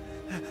head.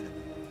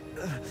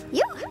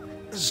 You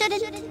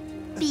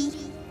shouldn't be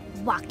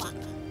walking.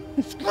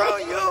 Screw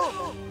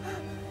you!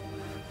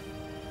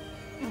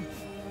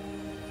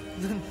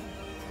 Then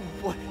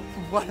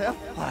what am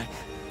I?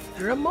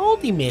 You're a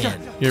moldy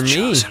man. You're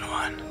me.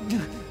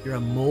 You're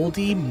a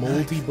moldy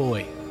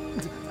boy.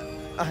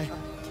 I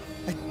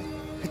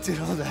did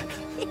all that.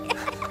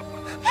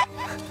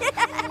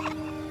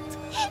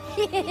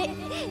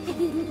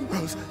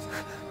 Rose.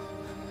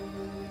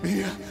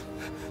 Mia.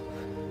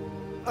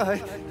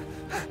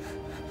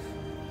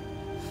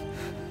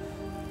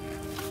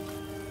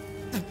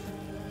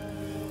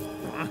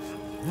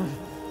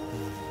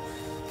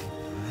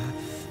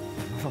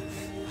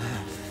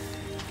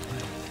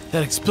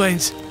 That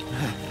explains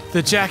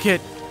the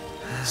jacket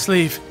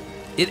sleeve.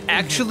 It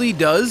actually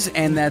does,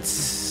 and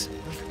that's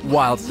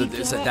wild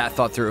that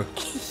thought through.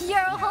 Your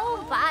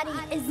whole body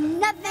is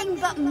nothing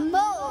but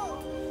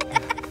mold.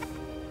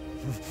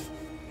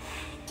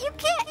 You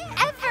can't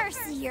ever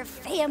see your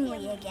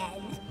family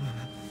again.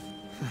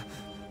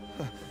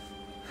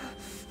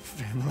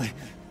 Family.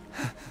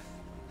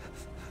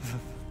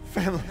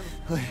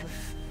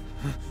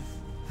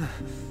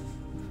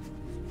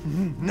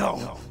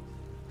 No.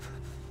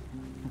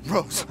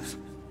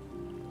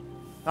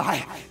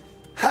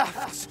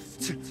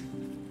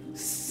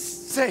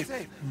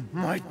 Save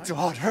my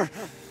daughter.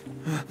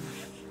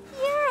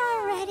 You're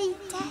already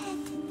dead.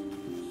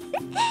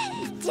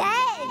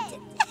 Dead!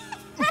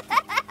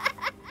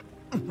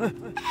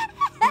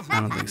 I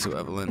don't think so,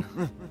 Evelyn.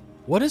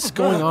 What is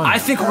going on? I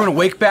think we're gonna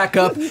wake back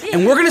up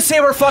and we're gonna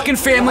save our fucking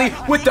family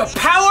with the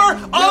power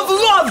of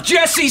love,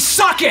 Jesse!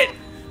 Suck it!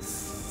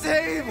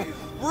 Save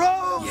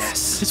Rose!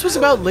 Yes. This was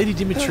about Lady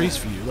Dimitrescu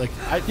for you. Like,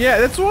 yeah,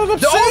 that's what I'm the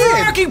saying. The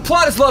overarching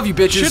plot is love, you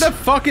bitches. Should have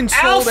fucking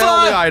sold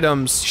all the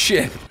items.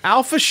 Shit.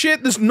 Alpha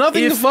shit? There's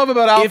nothing to love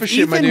about alpha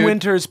shit, my dude. If Ethan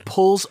Winters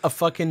pulls a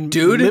fucking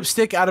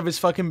lipstick out of his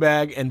fucking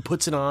bag and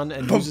puts it on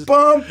and uses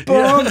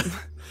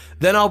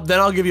then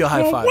I'll give you a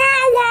high five.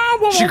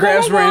 She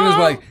grabs Miranda's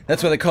like,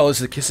 that's why they call this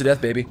the kiss of death,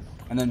 baby.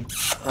 And then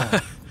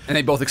and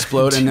they both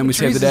explode and then we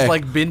save the day.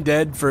 Like been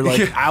dead for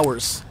like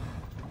hours.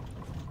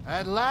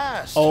 At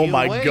last. Oh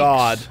my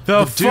god.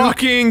 The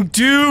fucking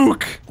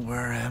Duke!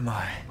 Where am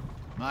I?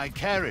 My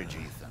carriage,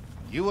 Ethan.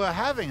 You were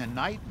having a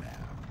nightmare.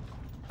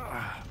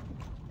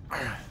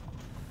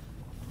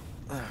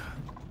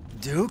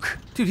 Duke?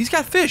 Dude, he's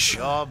got fish.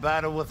 Your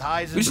battle with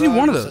Heisenberg we just need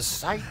one of was those. a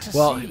sight to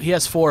Well, see. he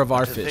has 4 of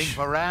our To fish. think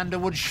Miranda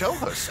would show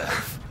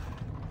herself.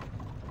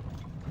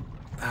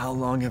 How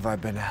long have I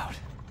been out?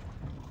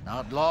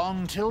 Not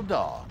long till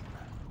dawn.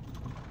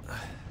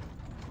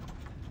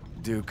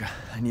 Duke,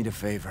 I need a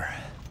favor.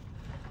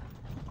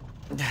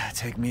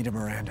 Take me to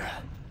Miranda.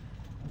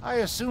 I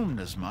assumed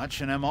as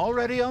much and am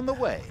already on the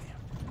way.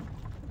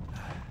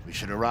 We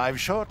should arrive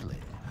shortly.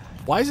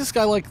 Why is this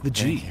guy like the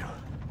G?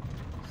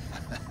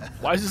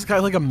 Why is this guy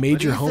like a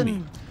major But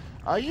Ethan, homie?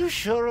 Are you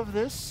sure of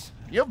this?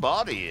 Your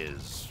body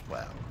is,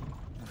 well,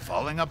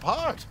 falling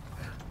apart.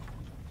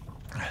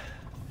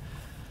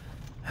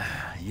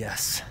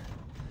 Yes.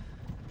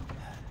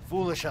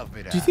 Foolish of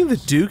me to Do you think the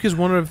Duke is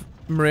one of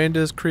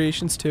Miranda's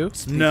creations too?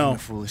 No.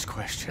 Foolish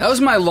question. That was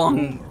my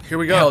long Here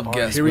we go. held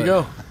guess. Here we but-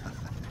 go.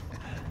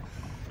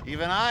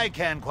 Even I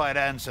can't quite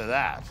answer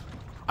that.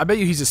 I bet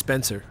you he's a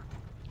Spencer.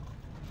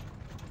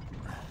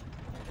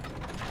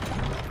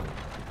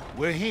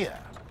 We're here.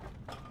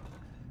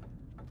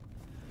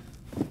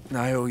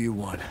 I owe you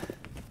one.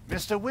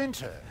 Mr.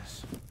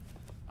 Winters,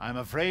 I'm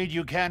afraid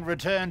you can't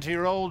return to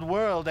your old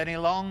world any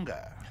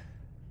longer.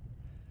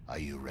 Are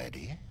you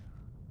ready?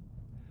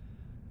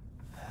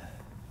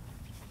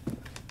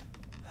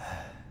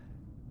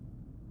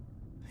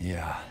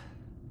 Yeah.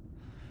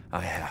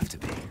 I have to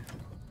be.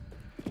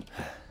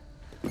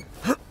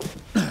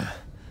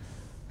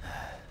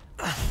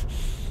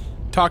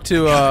 Talk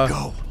to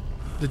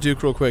the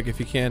Duke real quick if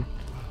you can.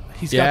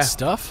 He's got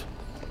stuff?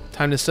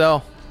 Time to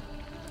sell.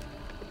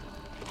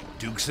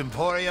 Duke's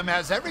Emporium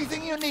has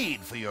everything you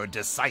need for your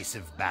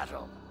decisive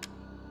battle.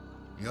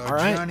 Your All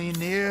right. journey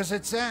nears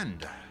its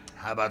end.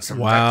 How about some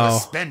Wow.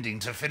 reckless spending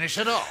to finish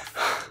it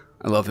off?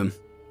 I love him.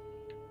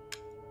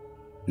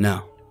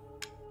 No.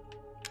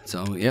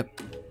 So, yep.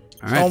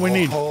 All right. all we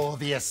need. Oh,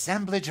 the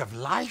assemblage of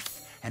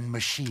life and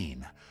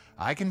machine.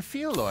 I can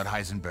feel Lord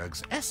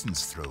Heisenberg's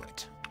essence through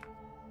it.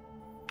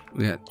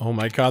 We got Oh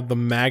my god, the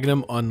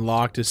Magnum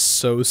unlocked is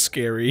so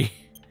scary.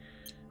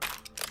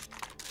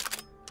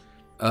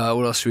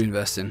 what else should we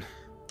invest in?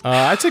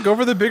 I took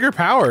over the bigger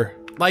power.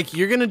 Like,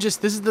 you're gonna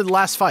just, this is the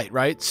last fight,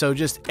 right? So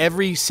just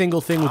every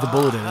single thing with a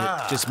bullet in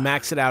it, just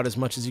max it out as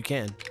much as you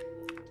can.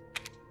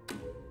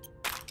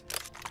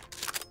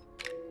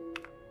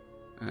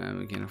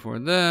 We can't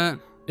afford that.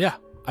 Yeah,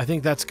 I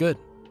think that's good.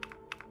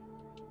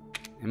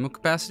 Ammo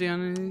capacity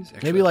on any of these?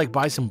 Excellent. Maybe like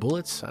buy some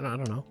bullets. I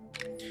don't know.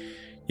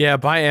 Yeah,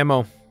 buy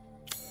ammo.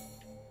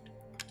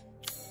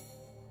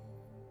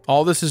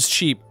 All this is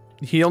cheap.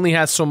 He only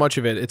has so much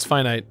of it. It's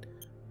finite.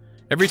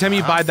 Every time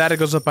you buy that, it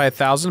goes up by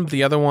 1,000, but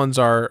the other ones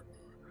are...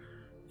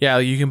 Yeah,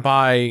 you can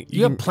buy...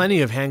 You have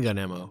plenty of handgun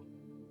ammo.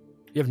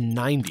 You have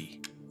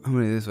 90. How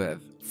many of these do I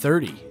have?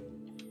 30.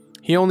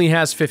 He only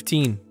has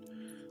 15.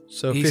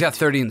 So He's got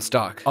 30 in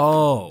stock.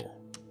 Oh.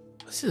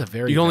 This is a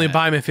very you can only bad.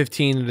 buy him at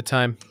 15 at a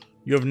time.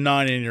 You have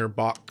 9 in your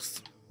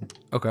box.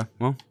 Okay,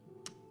 well.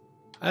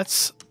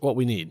 That's what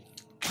we need.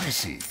 I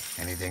see.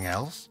 Anything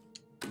else?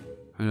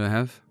 What do I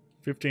have?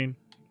 15.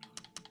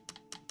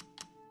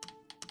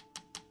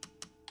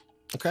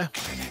 Okay.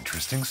 An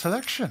interesting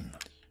selection.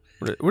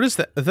 What is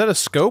that? Is that a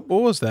scope?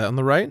 What was that on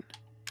the right?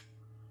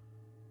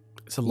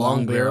 It's a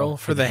long barrel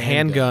For the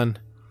handgun.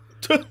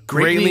 Greatly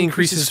Greatly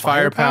increases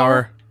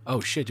firepower. Oh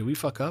shit, did we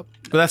fuck up?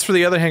 But that's for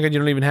the other handgun you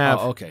don't even have.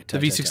 Oh, okay. The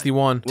Tight,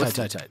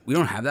 V61. Tight. We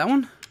don't have that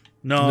one?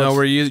 No,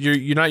 No,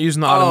 you're not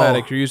using the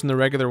automatic. You're using the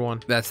regular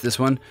one. That's this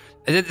one.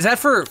 Is that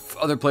for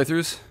other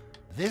playthroughs?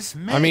 This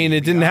I mean,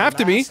 it didn't have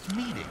to be.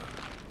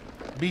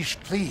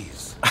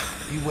 Please,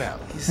 be well.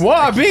 Well,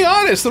 I'm being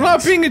honest. I'm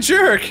not being a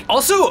jerk.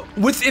 Also,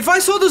 if I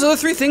sold those other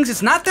 3 things,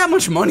 it's not that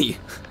much money.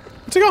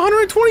 It's like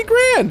 120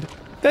 grand.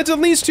 That's at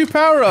least 2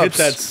 power-ups.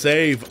 hit that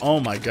save. Oh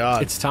my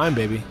god. It's time,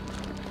 baby.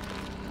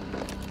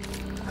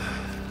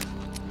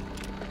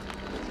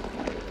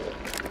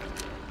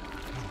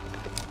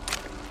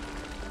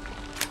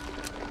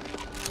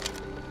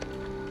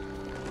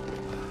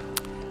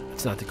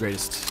 It's not the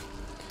greatest.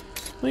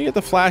 Well, you get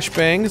the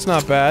flashbang. It's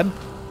not bad.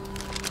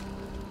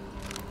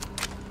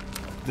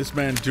 This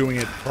man doing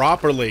it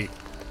properly.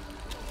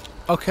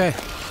 Okay.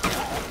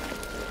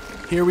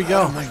 Here we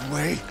go. Out of my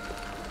way.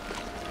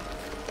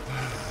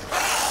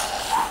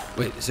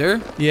 Wait, is there?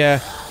 Yeah.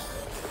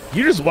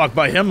 You just walk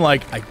by him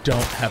like, I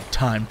don't have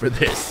time for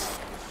this.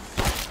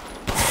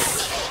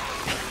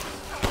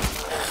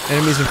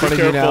 Enemies in front of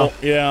you now.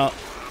 Yeah.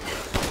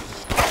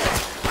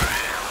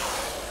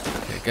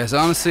 Okay, guys,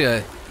 honestly,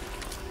 I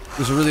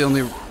was really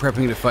only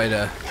prepping to fight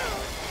a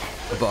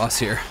boss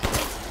here.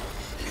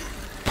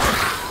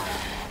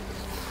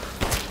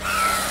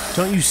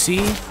 Don't you see?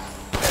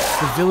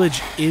 The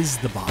village is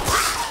the boss.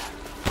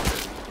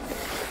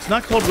 It's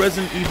not called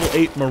Resident Evil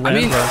 8 Miranda. I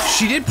mean,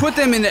 she did put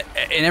them in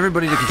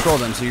everybody to control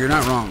them, so you're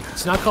not wrong.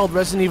 It's not called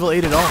Resident Evil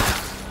 8 at all.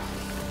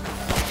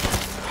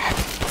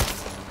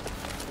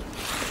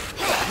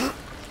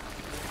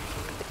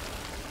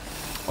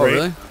 Oh,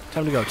 really?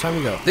 Time to go, time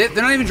to go. They're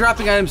not even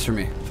dropping items for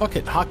me. Fuck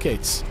it,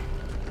 hotcakes.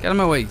 Get out of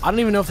my way. I don't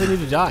even know if they need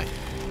to die.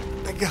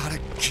 I gotta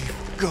keep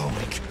going.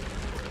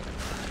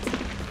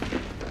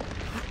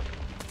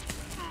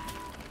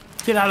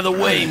 Get out of the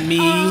way, me.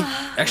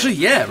 Actually,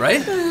 yeah,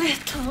 right?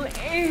 Little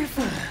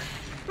Ava,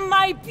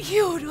 my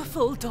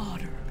beautiful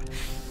daughter.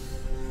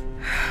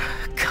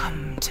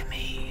 Come to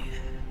me.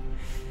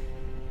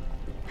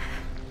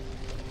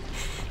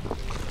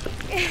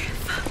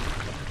 Ava,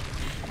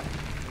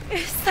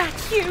 is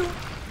that you?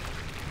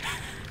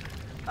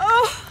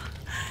 Oh,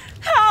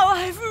 how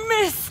I've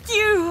missed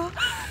you.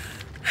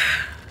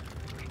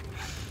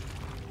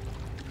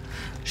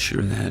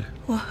 Sure, Dad.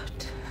 What?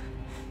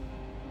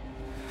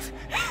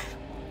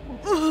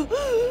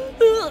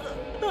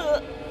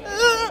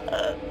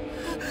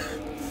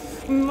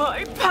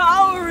 My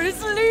power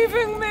is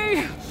leaving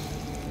me.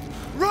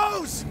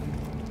 Rose!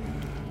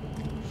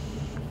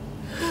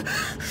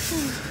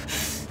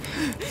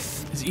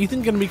 Is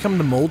Ethan gonna become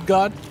the mold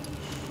god?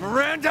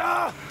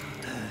 Miranda!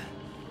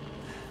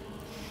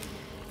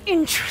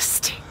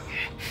 Interesting.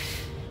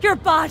 Your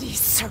body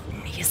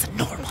certainly isn't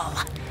normal.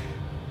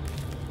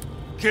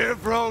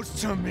 Give Rose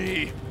to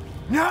me.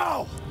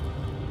 Now!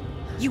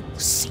 You will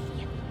see.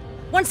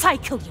 Once I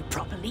kill you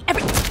properly,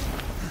 everything.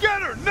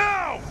 Get her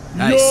now!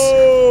 Nice.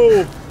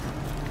 Yo!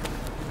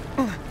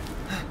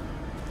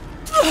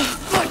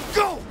 Let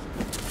go!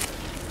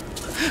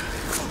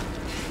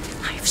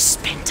 I've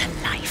spent a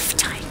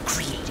lifetime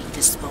creating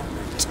this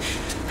moment.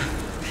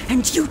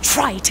 And you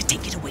try to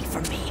take it away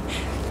from me.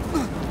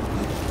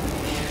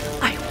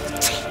 I will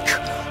take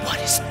what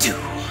is due.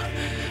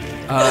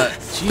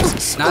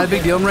 Jesus. Not a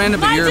big deal, Miranda,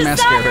 but your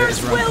mascara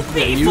is wrong. Will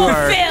be You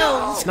are.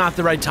 fulfilled. It's not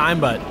the right time,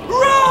 but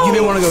Rose! You may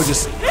want to go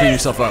just clean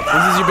yourself up.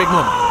 this is your big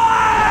moment.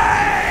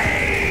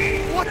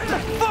 What the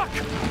fuck?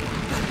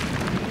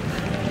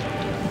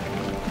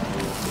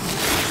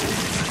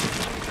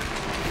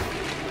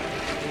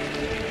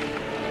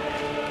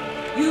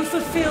 You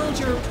fulfilled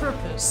your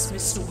purpose,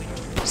 Mr.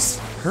 Winters.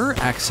 Her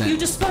You accent.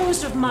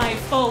 disposed of my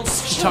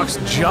false She talks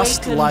children and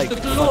just awakened like the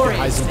fucking glories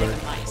Heisenberg.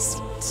 in my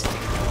seat.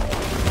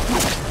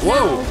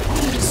 Whoa! Now,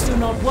 please do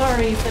not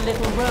worry for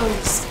little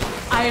Rose.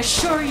 I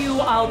assure you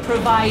I'll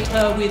provide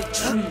her with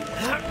true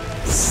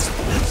happiness.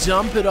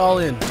 Dump it all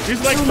in.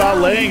 She's like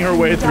balleting her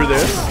way through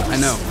this. I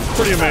know.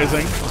 Pretty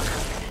amazing.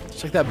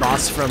 It's like that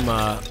boss from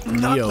Not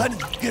Neo. letting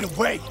you get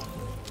away.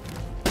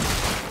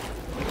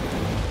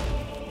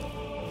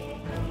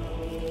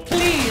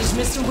 Please,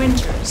 Mr.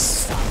 Winters,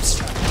 stop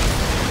struggling.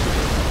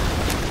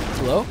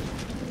 Hello?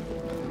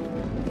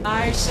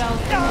 I shall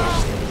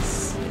finish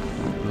this.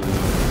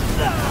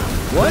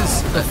 What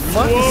the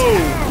fuck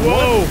is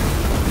Whoa!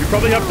 You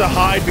probably have to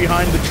hide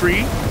behind the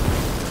tree.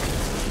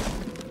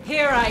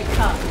 Here I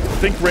come.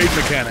 Think raid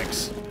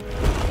mechanics.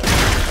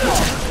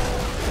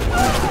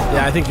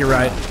 Yeah, I think you're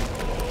right.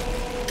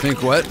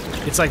 Think what?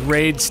 It's like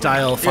raid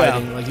style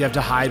fighting. Like you have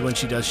to hide when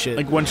she does shit.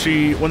 Like when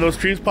those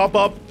trees pop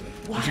up,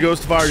 when she goes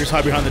to fire, just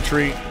hide behind the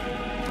tree. You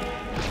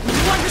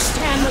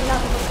understand the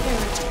level of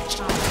heritage,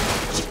 child.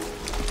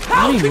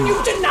 How can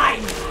you deny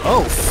me?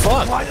 Oh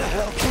fuck! Why the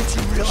hell can't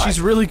you realize? She's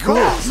really cool.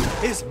 Rose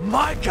is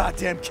my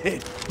goddamn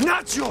kid,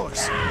 not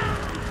yours.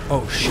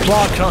 Oh shit.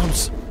 Block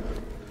comes.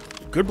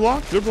 Good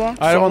block, good block.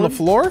 Item on the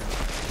solid. floor?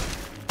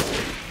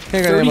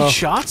 Can't get 30 ammo.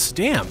 shots?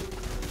 Damn.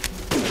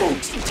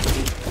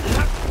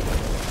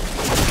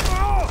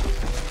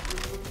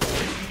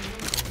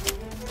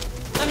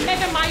 The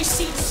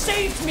Megamycete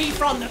saved me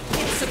from the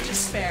pits of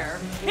despair.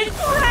 It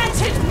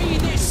granted me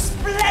this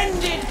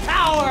splendid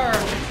power.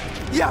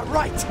 Yeah,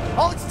 right.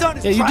 All it's done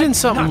is Yeah, you drive did me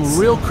something nuts.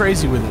 real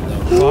crazy with it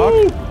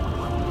though. Fuck.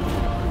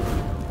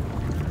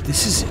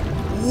 This is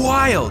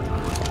wild.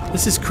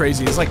 This is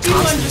crazy. It's like Do you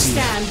Constantine.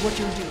 understand what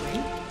you're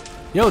doing?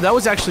 Yo, that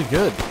was actually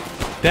good.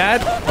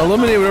 That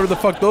eliminate whatever the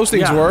fuck those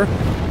things Yeah. were.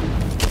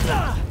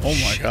 Oh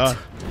my god.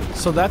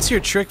 So that's your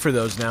trick for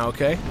those now,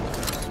 okay?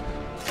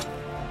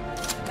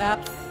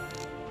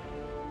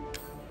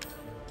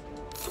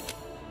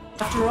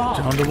 After all,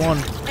 Down to one.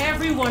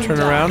 everyone Turn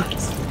around.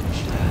 dies.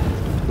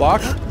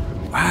 Block.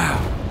 Wow.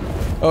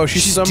 Oh,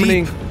 she's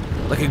summoning. Deep.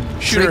 Like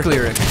a Sure. Drake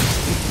lyric.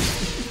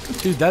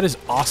 Dude, that is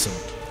awesome.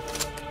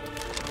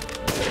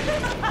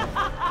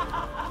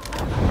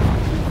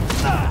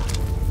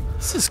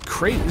 This is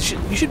crazy.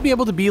 You should be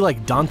able to be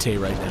like Dante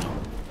right now.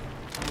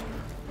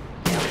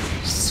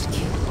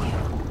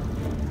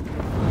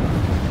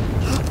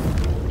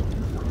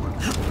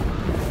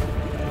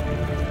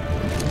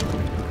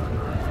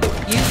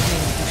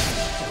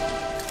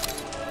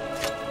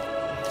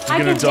 He's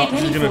gonna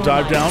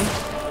dive down.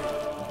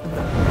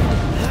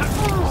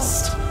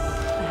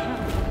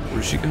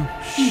 Where'd she go?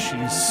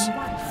 She's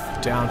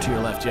down to your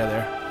left. Yeah,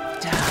 there.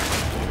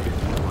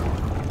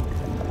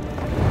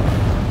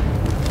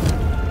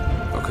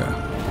 Okay.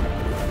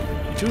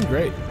 You're doing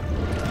great.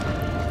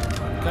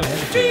 Gotta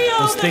hand it to you. Feel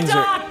Those the things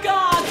are. dark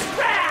god's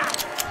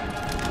wrath!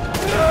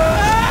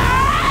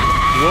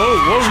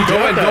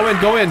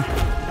 Whoa, Go in.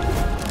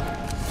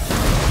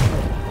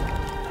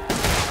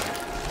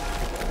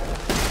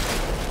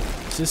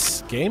 Is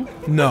this game?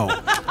 No.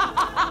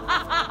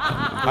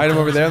 Item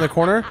over there in the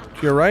corner,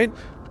 to your right.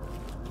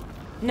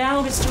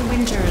 Now, Mr.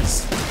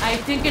 Winters, I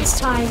think it's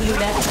time you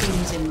left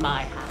things in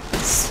my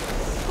house.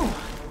 Oh,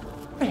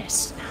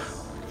 rest now.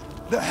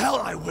 The hell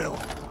I will.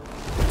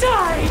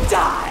 Die,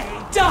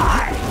 die,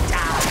 die,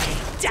 die,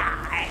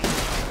 die.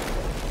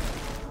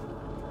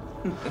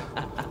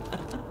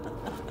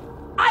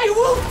 I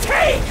will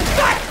take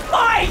back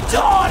my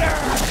daughter!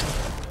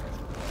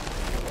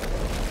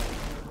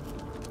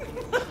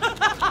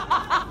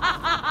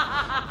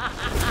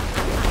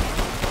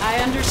 I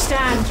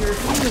understand your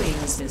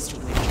feelings, Mr.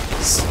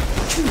 Winters.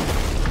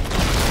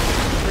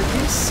 But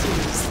this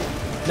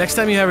is... Next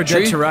time you have her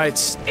dead to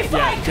rights, If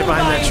yeah, I get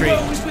behind that tree.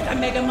 Rose with a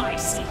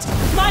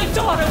megamycete, my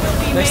daughter will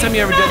be Next time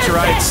you have her dead to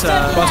rights,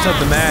 bust out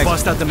the mag.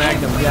 Bust out the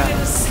magnum, yeah.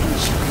 A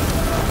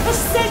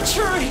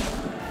century!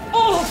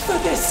 All for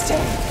this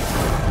day!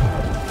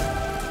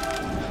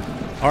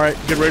 Alright,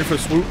 get ready for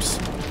swoops.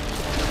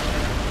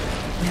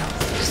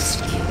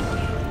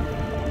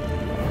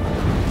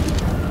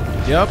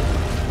 Yep.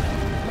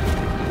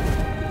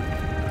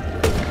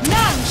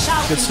 None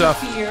shall Good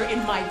stuff. interfere in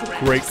my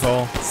grandson. Great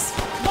call.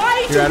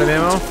 Why You're out of do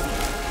ammo?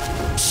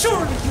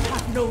 Surely you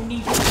have no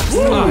need to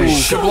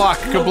Good block,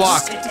 good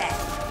block.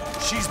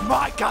 She's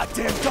my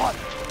goddamn daughter.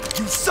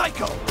 You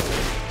psycho.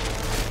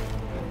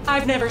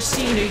 I've never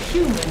seen a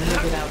human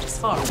live without his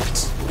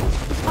heart.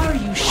 Are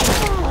you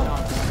sure?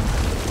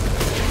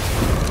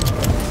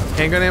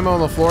 Handgun ammo on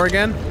the floor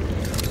again.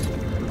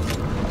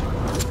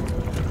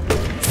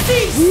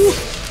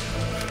 Cease!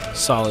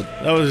 Solid.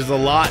 That was a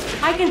lot.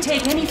 I can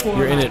take any form.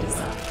 You're in it. I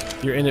desire.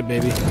 You're in it,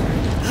 baby.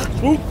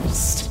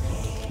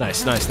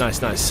 Nice, nice,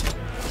 nice, nice.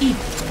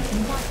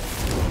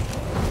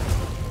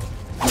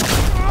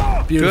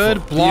 Beautiful.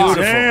 Good block.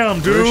 Beautiful. Damn,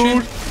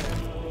 dude.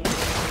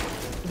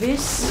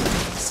 This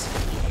is...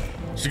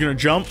 She's gonna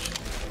jump.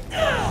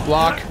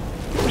 Block.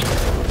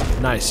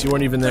 Nice. You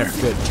weren't even there.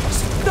 Good.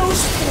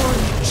 Those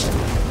foreigners.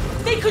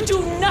 They could do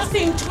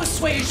nothing to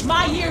assuage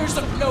my years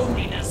of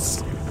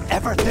loneliness.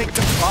 Ever think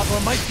the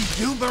problem might be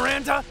you,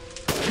 Miranda?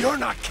 You're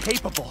not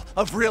capable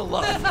of real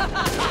love.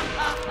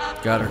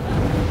 Got her.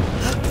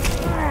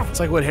 It's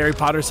like what Harry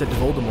Potter said to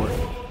Voldemort.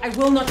 I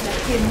will not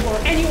let him or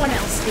anyone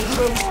else take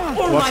Rose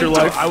or Watch my your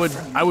daughter.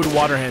 life. I would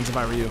water hands if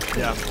I were you.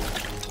 Yeah.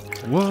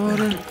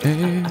 Water.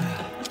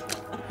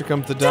 Here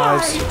comes the Die,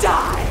 dives.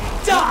 die,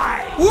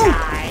 die,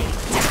 die.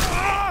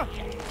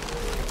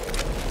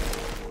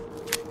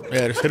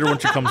 Yeah, just hit her when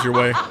she comes your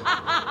way.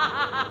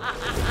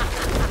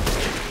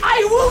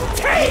 I will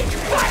take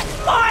back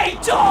my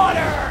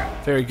daughter!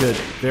 Very good.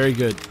 Very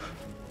good.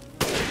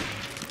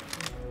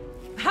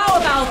 How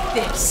about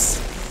this?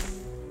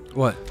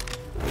 What?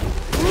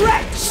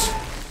 Wretch!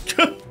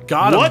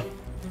 Got him. What?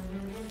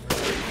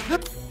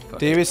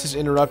 Davis is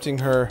interrupting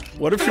her.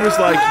 What if she was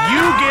like,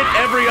 you get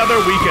every other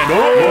weekend?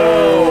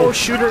 Oh,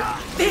 shoot her.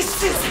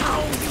 This is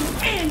how you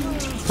end!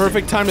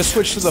 Perfect time to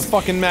switch to the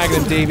fucking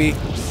Magnum, Davey.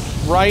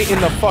 Right in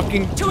the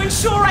fucking... To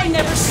ensure I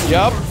never see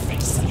Yup. your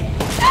face again.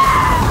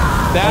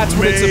 That's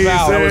what it's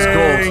about. That was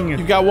gold.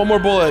 You got one more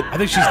bullet. I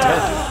think she's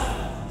dead.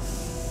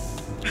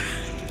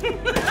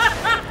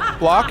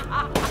 Block.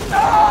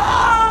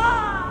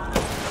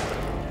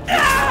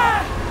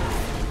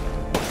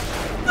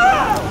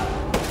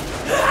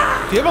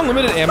 Do you have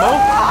unlimited ammo?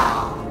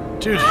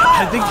 Dude,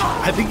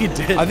 I think you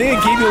did. I think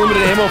it gave you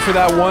unlimited ammo for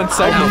that one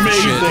segment.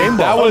 Amazing.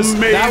 That was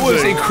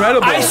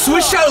incredible. I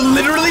switched out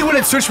literally when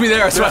it switched me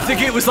there, so I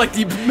think it was like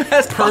the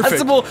best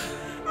possible.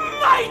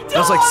 That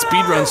was like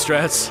speedrun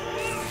strats.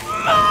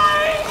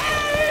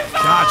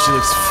 God, she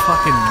looks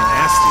fucking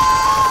nasty.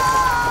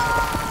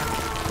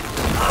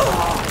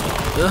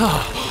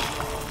 Ugh.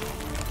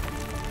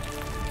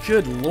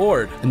 Good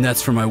lord. And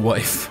that's for my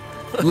wife,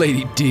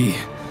 Lady D.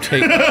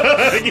 Get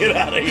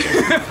out of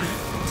here.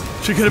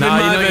 She could have been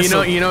my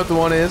vessel. You know what the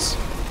one is?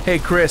 Hey,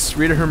 Chris,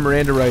 read her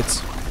Miranda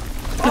rights.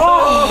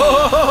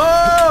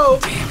 Oh!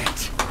 Damn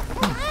it.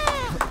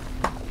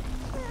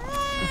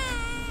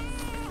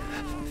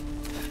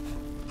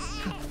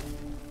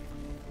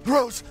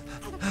 Rose.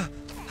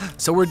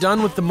 So we're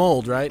done with the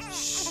mold, right?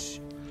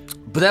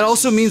 But that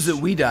also means that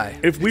we die.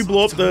 If we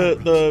blow up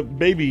the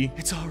baby,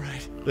 It's all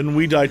right. then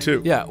we die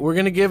too. Yeah, we're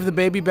gonna give the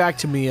baby back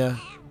to Mia.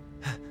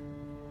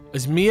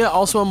 Is Mia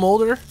also a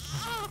molder?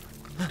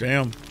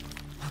 Damn.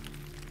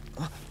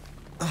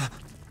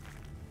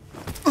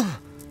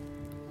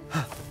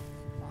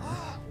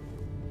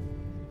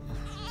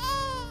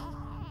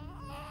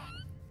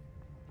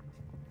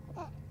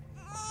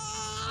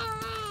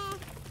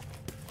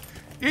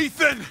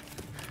 Ethan!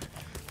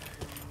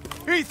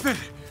 Ethan!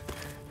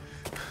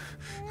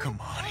 Come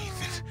on,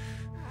 Ethan.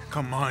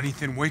 Come on,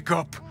 Ethan, wake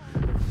up.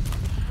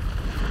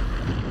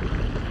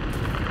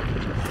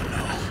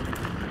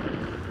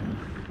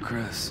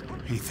 Chris.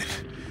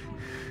 Ethan.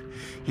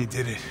 You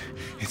did it.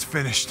 It's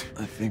finished.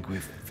 I think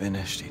we've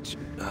finished each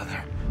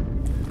other.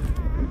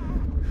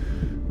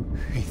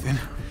 Ethan.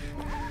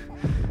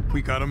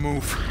 We gotta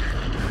move.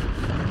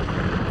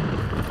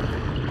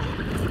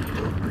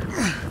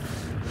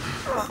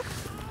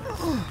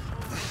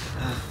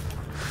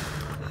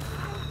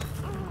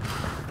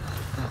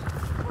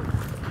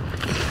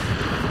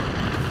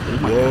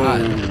 Oh my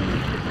God.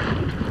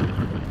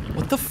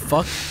 What the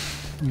fuck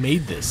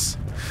made this?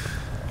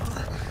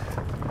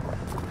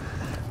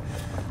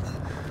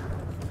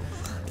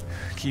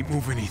 Keep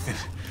moving, Ethan.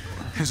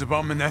 There's a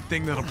bomb in that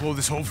thing that'll blow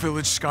this whole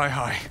village sky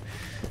high.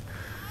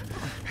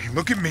 Hey,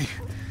 look at me.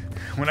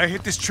 When I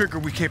hit this trigger,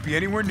 we can't be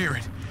anywhere near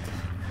it.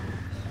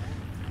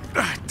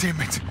 Ah, damn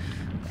it.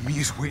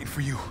 Mia's waiting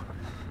for you.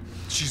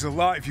 She's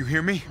alive, you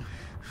hear me?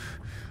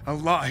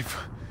 Alive.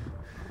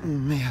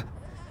 Mia.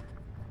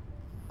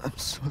 I'm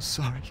so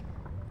sorry.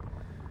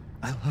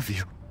 I love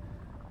you.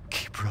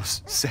 Keep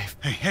Rose safe.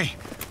 Hey, hey.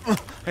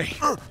 Hey.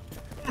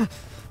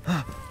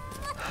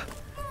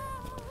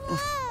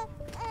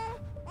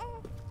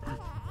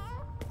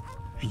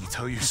 And you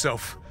tell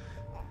yourself.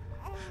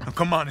 Now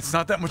come on, it's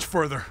not that much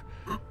further.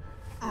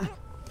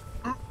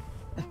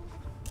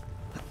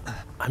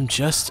 I'm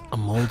just a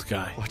mold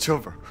guy. Watch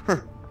over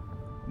her.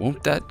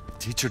 Won't that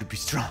teach her to be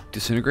strong?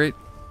 Disintegrate?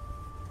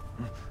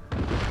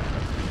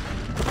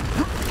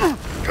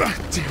 God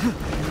damn it.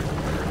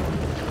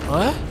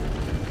 What?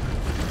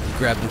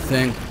 Grab the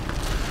thing.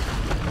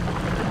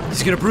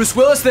 He's gonna Bruce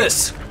Willis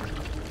this!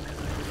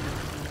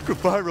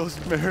 Goodbye,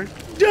 Rosemary.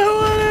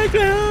 Don't wanna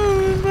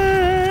close my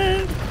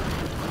eyes.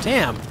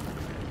 Damn.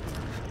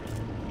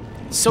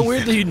 It's so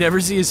weird that you never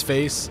see his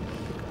face.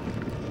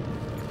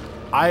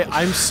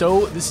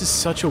 This is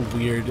such a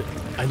weird,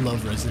 I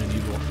love Resident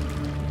Evil.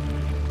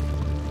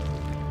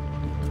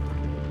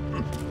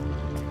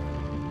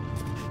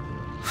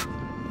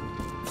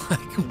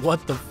 Like,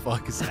 what the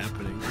fuck is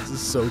happening? This is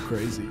so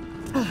crazy.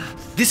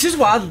 This is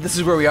wild that this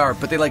is where we are,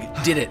 but they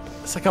like did it.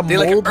 It's like a they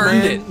mold like earned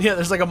man. it. Yeah,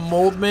 there's like a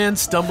mold man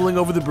stumbling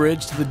over the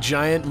bridge to the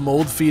giant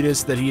mold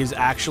fetus that he is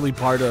actually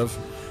part of.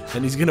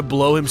 And he's gonna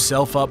blow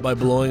himself up by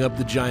blowing up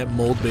the giant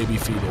mold baby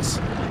fetus.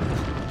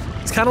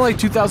 It's kind of like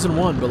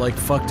 2001, but like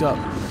fucked up.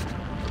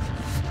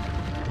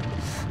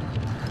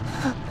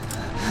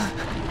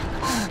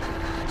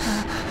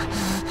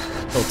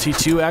 Oh,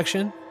 T2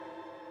 action?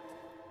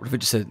 What if it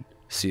just said,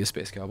 "See you,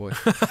 Space Cowboy"?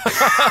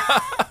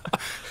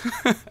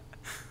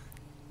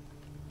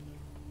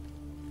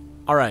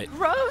 All right.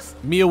 Rose?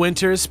 Mia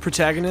Winters,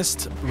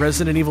 protagonist,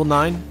 Resident Evil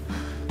 9.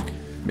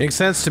 Makes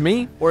sense to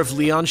me. Or if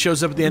Leon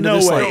shows up at the end No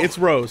of this. way, like, it's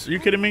Rose. Are you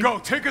kidding me? Go,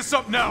 take us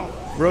up now.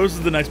 Rose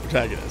is the next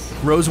protagonist.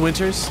 Rose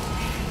Winters.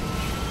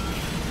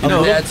 You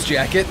know, Dad's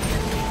jacket.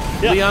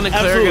 Yeah, Leon and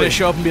Claire absolutely. are gonna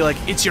show up and be like,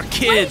 "It's your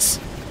kids.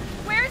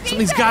 Where's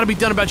Something's got to be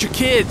done about your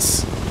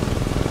kids."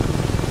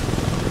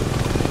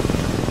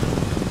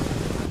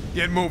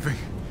 Get moving.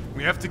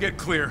 We have to get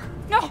clear.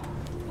 No,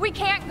 we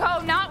can't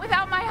go. Not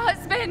without my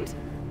husband.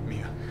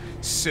 Mia,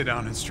 sit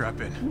down and strap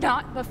in.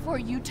 Not before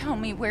you tell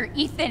me where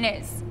Ethan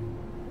is.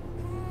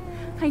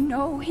 I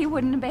know he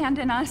wouldn't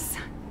abandon us.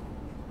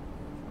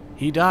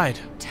 He died.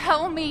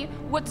 Tell me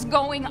what's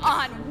going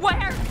on.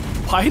 Where?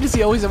 Why does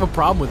he always have a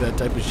problem with that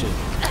type of shit?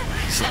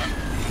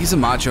 He's a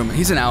macho man.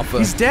 He's an alpha.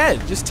 He's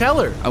dead. Just tell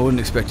her. I wouldn't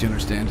expect you to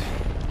understand.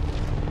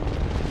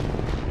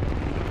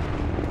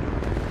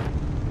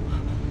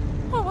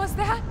 What was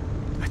that?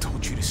 I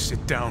told you to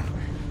sit down.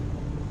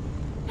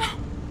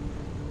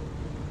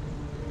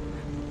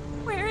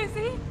 Where is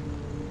he?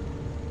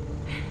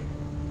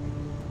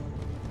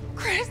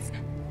 Chris?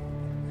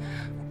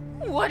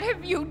 What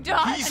have you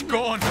done? He's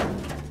gone.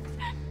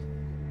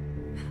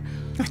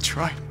 I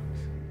tried.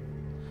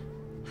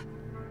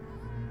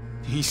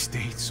 He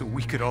stayed so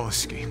we could all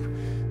escape.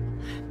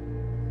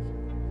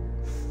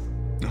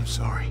 I'm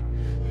sorry.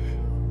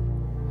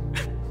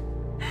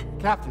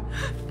 Captain,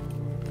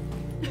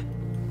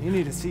 you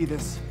need to see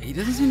this. He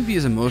doesn't seem to be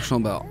as emotional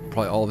about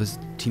probably all of his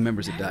team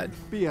members that died.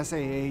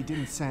 BSAA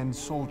didn't send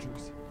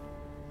soldiers.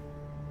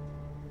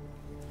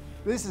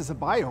 This is a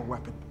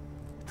bioweapon.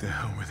 What the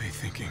hell were they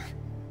thinking?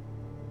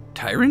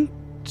 Tyrant?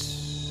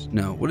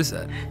 No, what is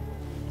that?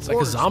 It's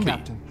like a zombie.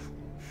 Captain.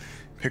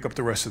 Pick up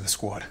the rest of the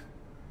squad.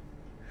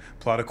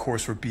 Plot a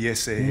course for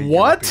BSAA.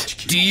 What?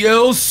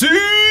 DLC?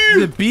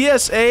 The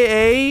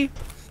BSAA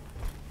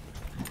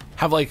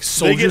have like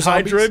soldier They get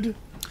zombies? Hydra'd?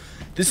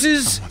 This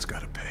is... Someone's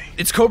gotta pay.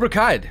 It's Cobra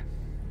Kai.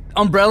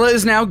 Umbrella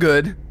is now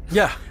good.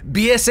 Yeah.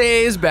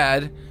 BSAA is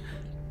bad.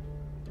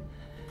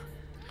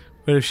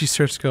 What if she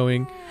starts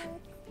going,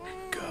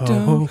 "Go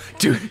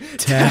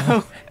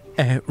Toe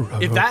arrow.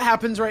 If that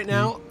happens right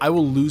now, I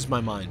will lose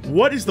my mind.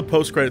 What is the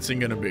post-credit scene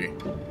gonna be?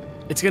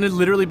 It's gonna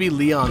literally be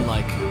Leon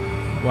like,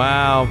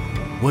 wow,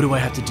 what do I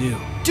have to do?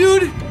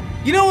 Dude,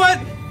 you know what?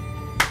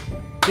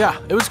 Yeah,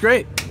 it was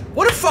great.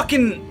 What a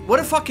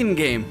fucking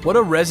game. What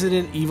a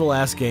Resident Evil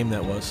ass game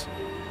that was.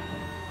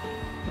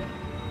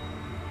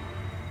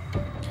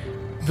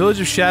 Village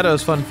of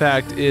Shadows, fun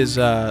fact, is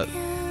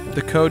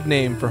the code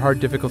name for hard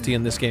difficulty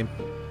in this game.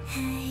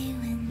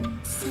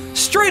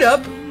 Straight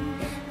up,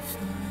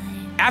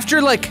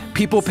 after like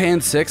People Pan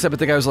 6, I bet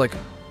the guy was like,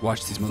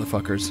 watch these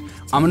motherfuckers.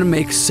 I'm gonna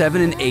make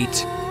 7 and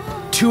 8,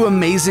 2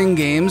 amazing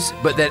games,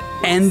 but that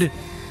end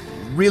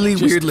really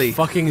Just weirdly.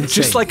 fucking insane.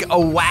 Just like a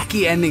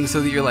wacky ending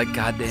so that you're like,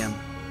 goddamn.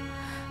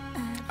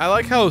 I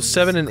like how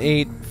 7 and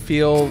 8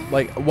 feel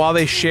like, while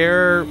they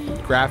share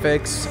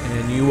graphics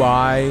and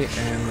UI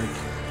and like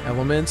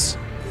elements,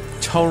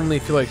 tonally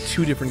feel like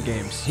 2 different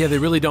games. Yeah, they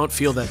really don't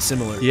feel that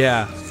similar.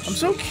 Yeah. I'm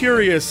so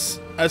curious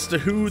as to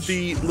who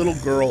the little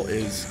girl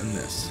is in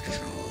this.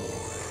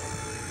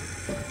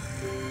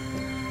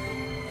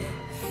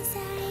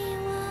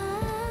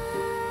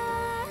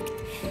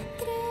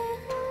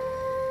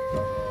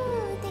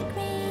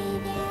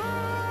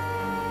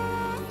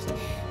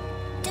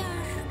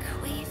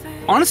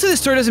 Honestly, the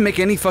story doesn't make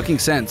any fucking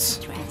sense.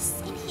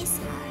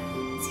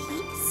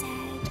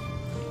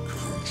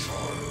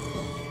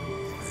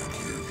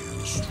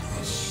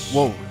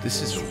 Whoa,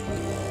 this is...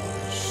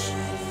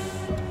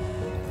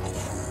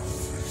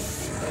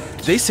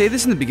 Did they say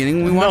this in the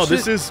beginning when we watched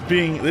this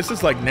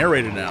is like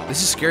narrated now. This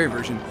is a scary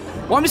version.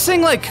 Well, I'm just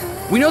saying, like,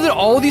 we know that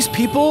all these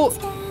people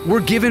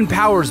were given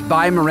powers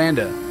by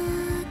Miranda,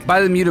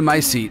 by the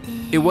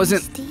Mutamycete. It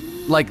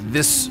wasn't like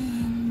this.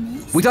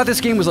 We thought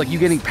this game was like you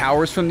getting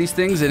powers from these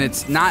things, and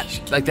it's not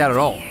like that at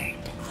all.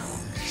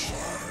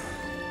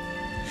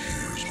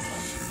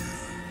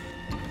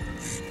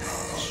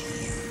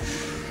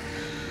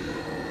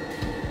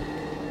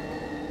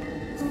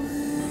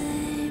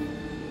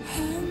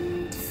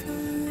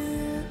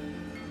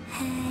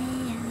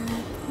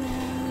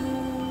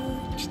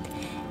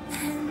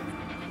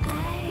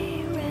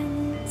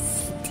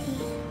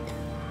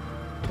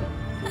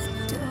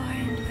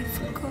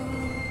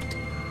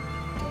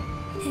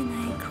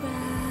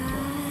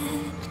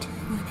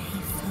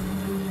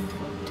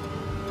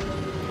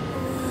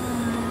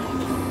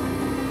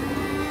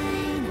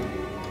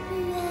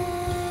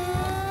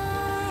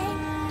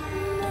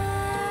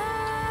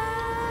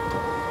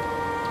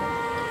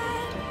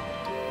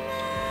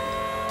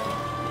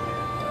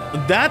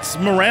 That's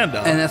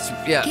Miranda. And that's,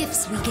 yeah.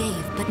 Gifts we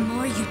gave, but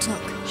more you took,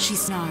 she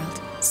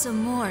snarled. So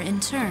more in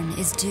turn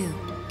is due.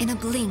 In a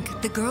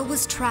blink, the girl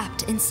was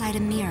trapped inside a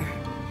mirror.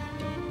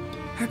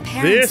 Her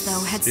parents,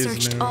 though, had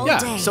searched all day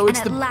and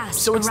at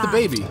last So it's the arrived.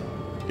 baby.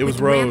 It was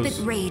With Rose.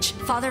 rampant rage,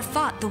 father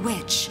fought the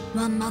witch,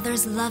 while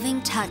mother's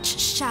loving touch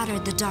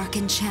shattered the dark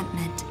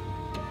enchantment.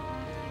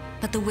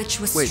 But the witch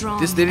was Wait, strong,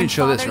 they didn't and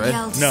show this, father right?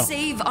 yelled, No.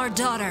 "Save our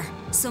daughter!"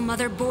 So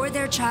mother bore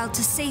their child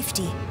to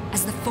safety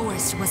as the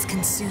forest was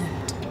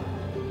consumed.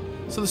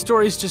 So the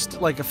story's just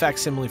like a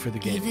facsimile for the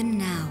game. Even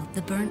now,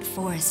 the burnt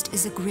forest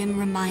is a grim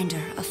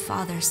reminder of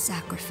father's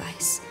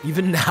sacrifice.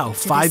 Even now,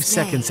 To 5 this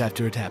seconds day,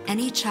 after it happened.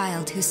 Any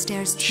child who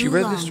stares She too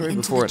read long this story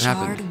into before the it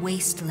happened. charred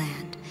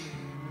wasteland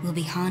will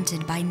be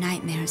haunted by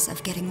nightmares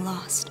of getting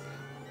lost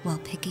while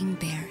picking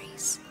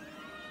berries.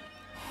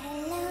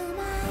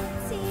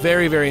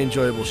 Very, very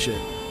enjoyable shit.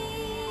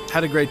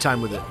 Had a great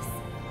time with it.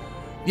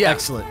 Yeah.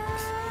 Excellent.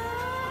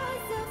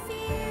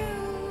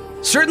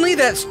 Certainly,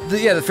 that's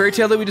the fairy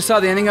tale that we just saw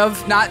the ending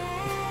of. Not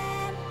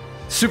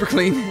super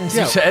clean, as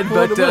you said,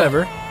 well, but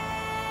whatever.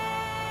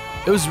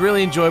 It was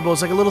really enjoyable.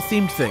 It's like a little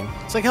themed thing.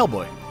 It's like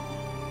Hellboy.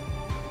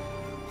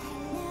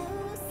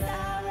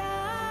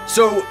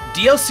 So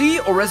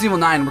DLC or Resident Evil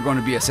 9? We're going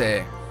to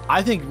BSAA.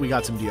 I think we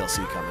got some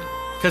DLC coming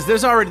because they're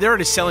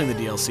already selling the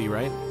DLC,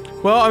 right?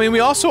 Well, I mean,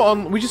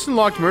 we just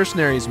unlocked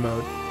Mercenaries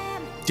mode.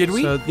 Did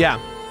we? So, yeah.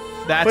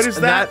 But is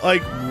that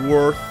like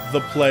worth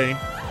the play?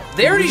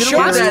 They already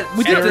showed that.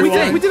 We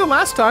did it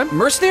last time.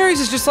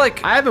 Mercenaries is just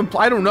like I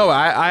don't know.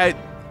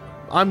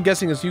 I'm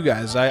guessing it's you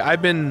guys.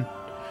 I've been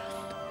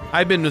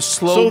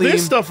slowly. So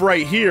this stuff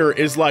right here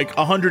is like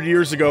 100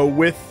 years ago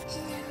with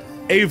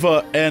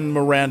Ava and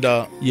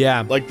Miranda.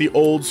 Yeah. Like the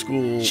old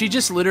school. She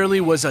just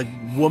literally was a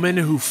woman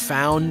who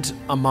found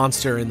a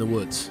monster in the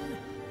woods.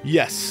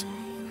 Yes.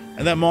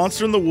 And that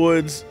monster in the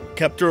woods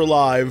kept her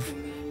alive.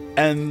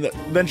 And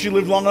then she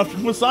lived long enough to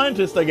become a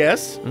scientist, I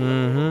guess.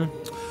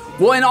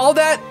 Mm-hmm. Well, and all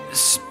that,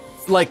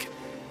 like,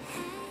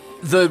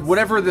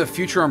 whatever the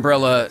future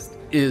Umbrella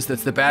is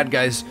that's the bad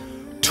guys,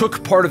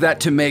 took part of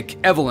that to make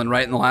Evelyn,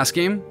 right, in the last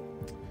game?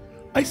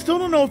 I still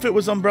don't know if it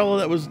was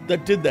Umbrella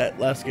that did that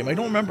last game. I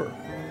don't remember.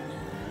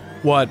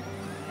 What?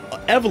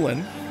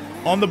 Evelyn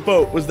on the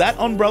boat, was that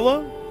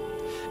Umbrella?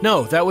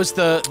 No, that was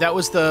the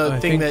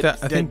thing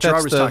that I think Gerard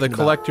that's was the talking about.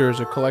 collectors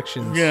or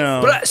collections.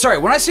 Yeah. But sorry,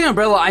 when I say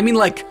Umbrella, I mean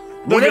like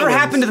whatever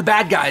happened to the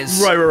bad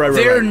guys. Right.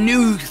 Their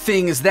new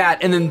thing is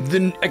that, and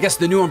then I guess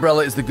the new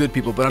umbrella is the good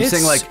people. But I'm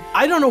saying like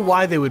I don't know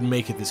why they would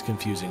make it this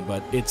confusing,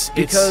 but it's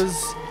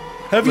because.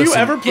 Have you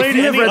ever played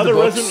any other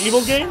Resident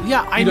Evil game?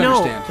 Yeah, I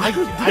know.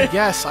 I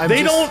guess.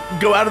 They don't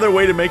go out of their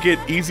way to make it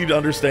easy to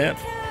understand.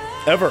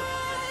 Ever.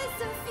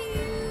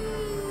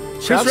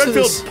 Chris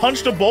Redfield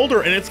punched a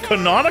boulder, and it's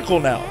canonical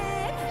now.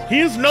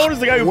 He is known as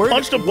the guy who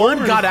punched a boulder.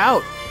 Word got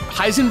out.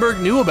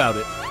 Heisenberg knew about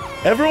it.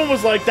 Everyone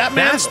was like, that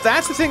man.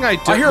 That's the thing I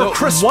do. I hear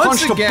Chris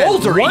punched a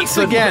boulder. Once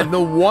again,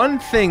 the one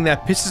thing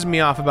that pisses me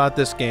off about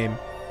this game,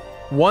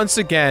 once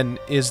again,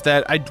 is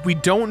that we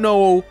don't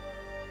know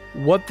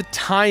what the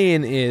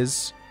tie-in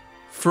is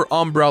for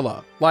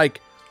Umbrella.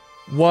 Like,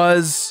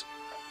 was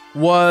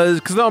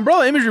because the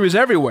Umbrella imagery was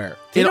everywhere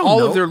in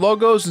all of their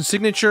logos and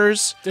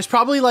signatures. There's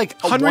probably like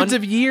hundreds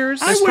of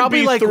years. I would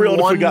be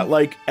thrilled if we got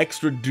like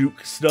extra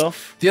Duke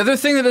stuff. The other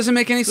thing that doesn't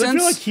make any sense. I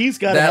feel like he's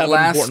got to have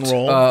an important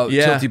role.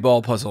 Tilty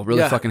ball puzzle.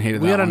 Really fucking hated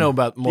that. We gotta one. know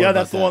about more. Yeah,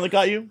 that's the one that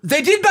got you.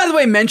 They did, by the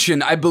way,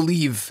 mention, I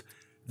believe,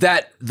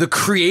 that the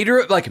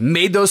creator like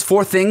made those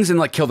 4 things and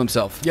like killed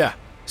himself. Yeah.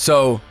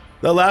 So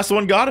the last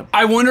one got him.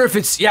 I wonder if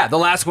it's the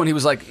last one he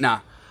was like, nah.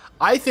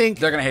 I think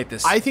they're gonna hate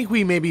this. I think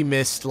we maybe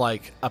missed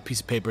like a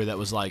piece of paper that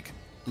was like,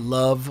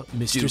 "Love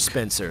Mr. Duke.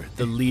 Spencer,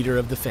 the leader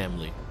of the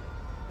family."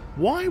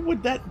 Why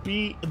would that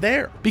be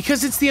there?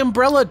 Because it's the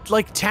Umbrella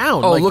like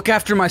town. Oh, like, look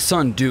after my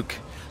son, Duke.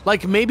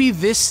 Like maybe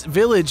this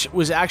village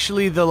was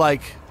actually the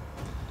like,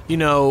 you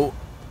know,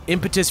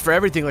 impetus for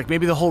everything. Like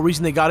maybe the whole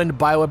reason they got into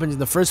bioweapons in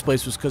the first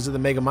place was because of the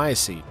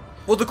Megamycete.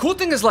 Well, the cool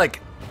thing is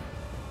like,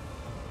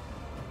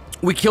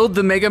 we killed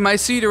the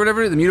Megamycete or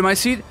whatever, the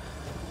Mutamycete,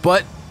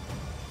 but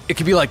it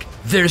could be like,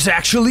 there's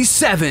actually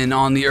 7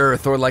 on the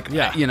Earth, or like,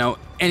 you know,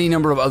 any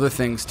number of other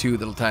things too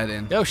that'll tie it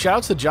in. Yo, shout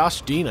out to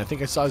Josh Dean. I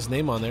think I saw his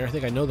name on there. I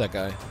think I know that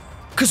guy.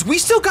 Because we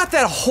still got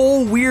that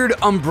whole weird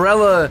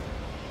Umbrella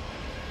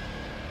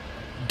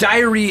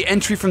diary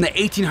entry from the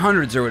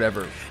 1800s or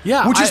whatever.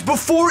 Yeah, which is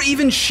before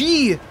even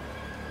she.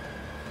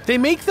 They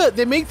make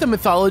the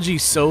mythology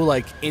so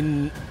like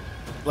in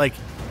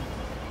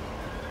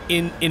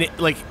it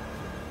like,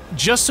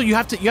 just so you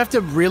have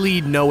to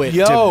really know it.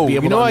 Yo, to be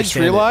able you know to what I just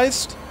understand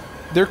realized?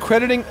 They're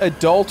crediting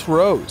Adult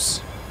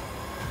Rose.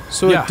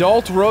 So Yeah.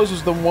 Adult Rose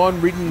was the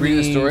one reading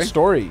the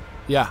story.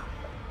 Yeah.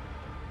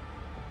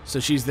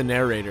 So she's the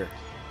narrator.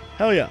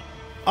 Hell yeah.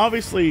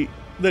 Obviously,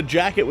 the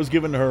jacket was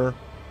given to her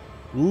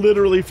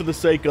literally for the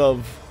sake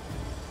of,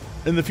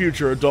 in the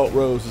future, Adult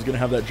Rose is going to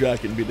have that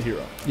jacket and be the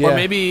hero. Yeah. Or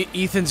maybe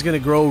Ethan's going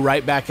to grow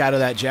right back out of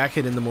that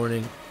jacket in the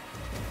morning.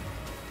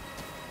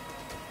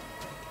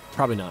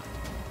 Probably not.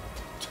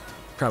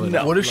 Probably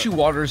not. What if she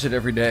waters it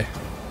every day?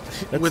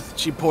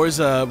 She pours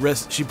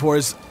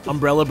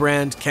Umbrella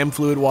brand chem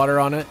fluid water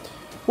on it.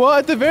 Well,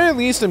 at the very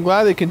least, I'm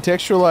glad they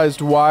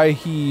contextualized why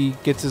he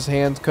gets his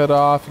hands cut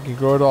off and can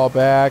grow it all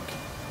back.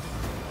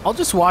 I'll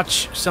just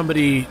watch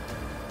somebody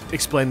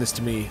explain this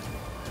to me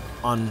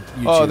on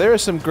YouTube. Oh, there are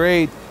some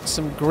great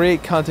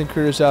content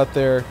creators out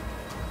there.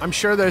 I'm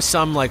sure there's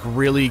some like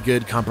really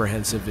good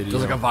comprehensive video.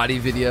 There's like a Vadi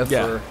video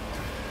for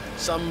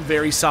some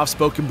very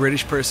soft-spoken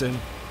British person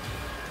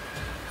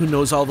who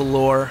knows all the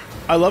lore.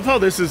 I love how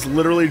this is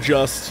literally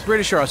just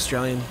British or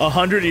Australian.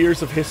 100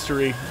 years of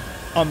history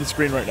on the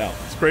screen right now.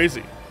 It's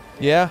crazy.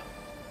 Yeah.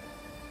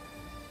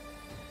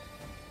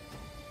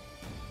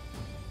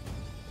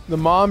 The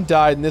mom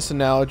died in this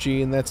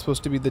analogy, and that's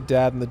supposed to be the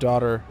dad and the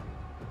daughter.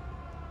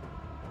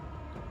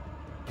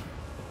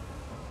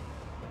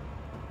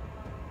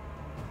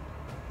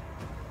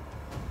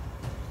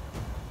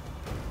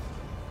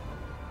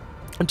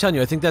 I'm telling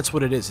you, I think that's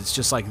what it is. It's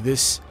just like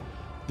this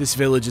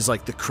village is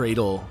like the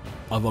cradle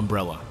of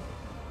Umbrella.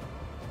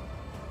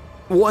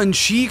 Well, and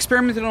she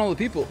experimented on all the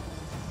people.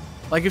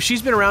 Like, if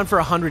she's been around for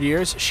 100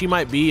 years, she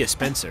might be a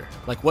Spencer.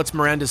 Like, what's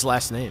Miranda's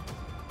last name?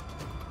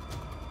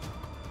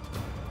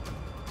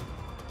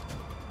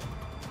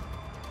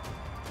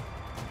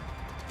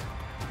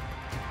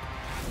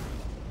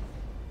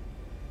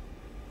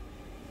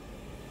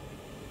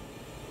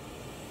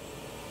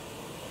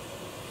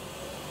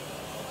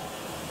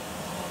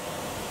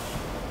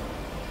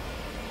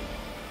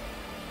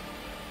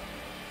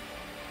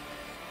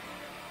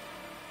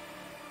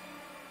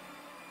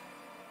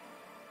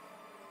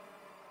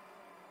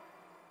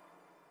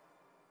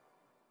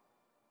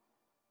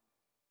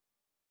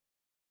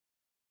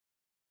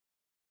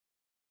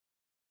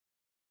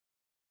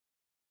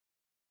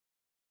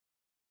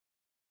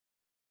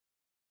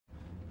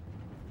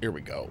 Here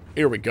we go.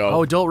 Here we go.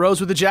 Oh, Adult Rose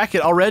with a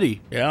jacket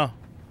already. Yeah.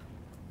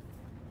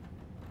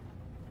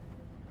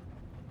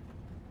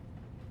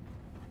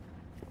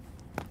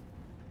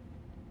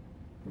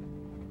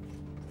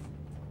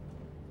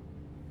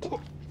 Do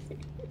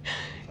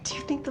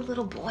you think the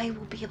little boy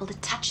will be able to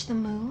touch the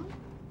moon?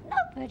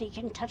 Nobody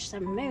can touch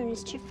the moon.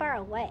 It's too far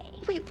away.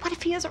 Wait, what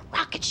if he has a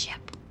rocket ship?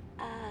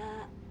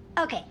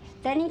 Okay,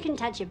 then you can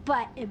touch it,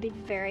 but it'd be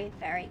very,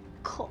 very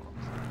cold.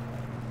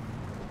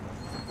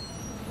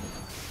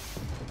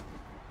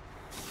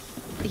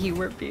 You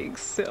were being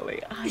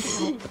silly. I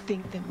don't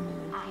think the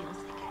moon feels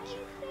like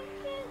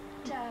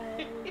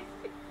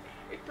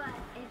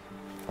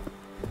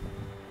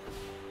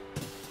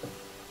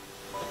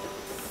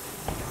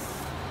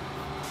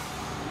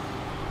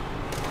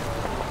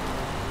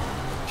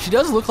She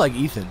does look like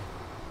Ethan.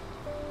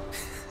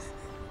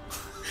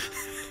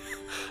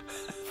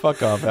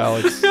 Fuck off,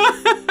 Alex.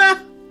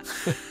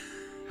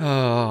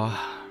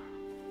 Oh.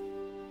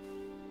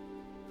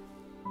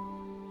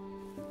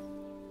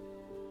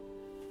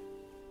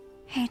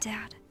 Hey,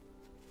 Dad.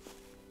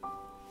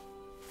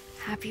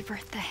 Happy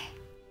birthday.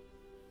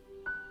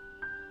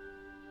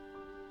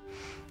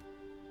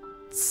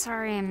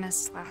 Sorry I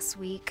missed last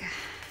week.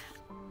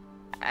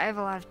 I have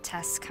a lot of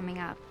tests coming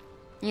up.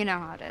 You know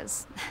how it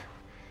is.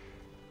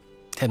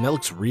 Damn, that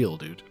looks real,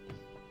 dude.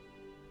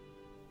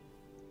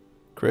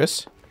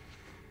 Chris?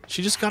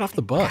 She just got off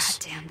the bus.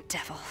 Goddamn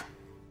devil.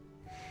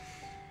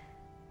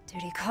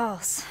 Duty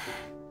calls.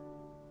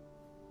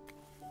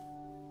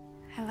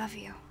 I love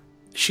you.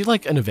 Is she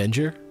like an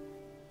Avenger?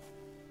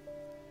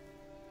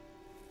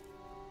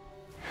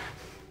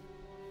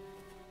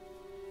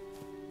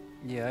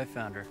 Yeah, I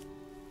found her.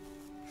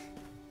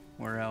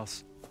 Where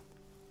else?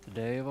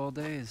 Today of all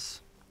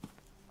days.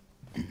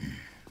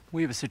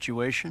 We have a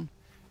situation.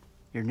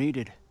 You're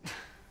needed,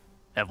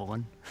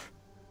 Evelyn.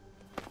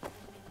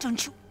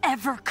 Don't you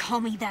ever call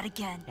me that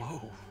again.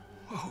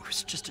 Whoa,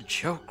 it's just a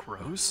joke,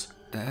 Rose.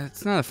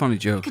 It's not a funny I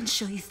joke. can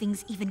show you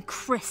things even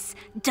Chris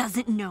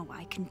doesn't know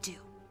I can do.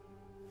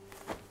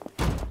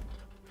 We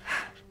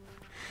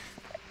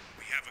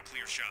have a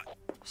clear shot.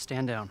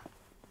 Stand down.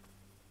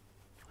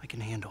 I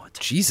can handle it.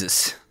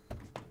 Jesus.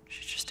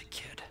 She's just a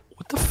kid.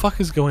 What the fuck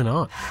is going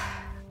on?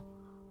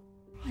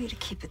 Way to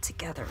keep it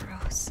together,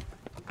 Rose.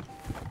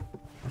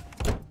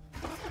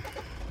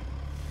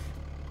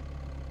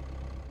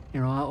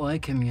 You're a lot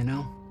like him, you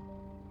know?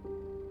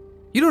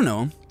 You don't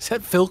know him. Is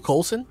that Phil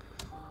Coulson?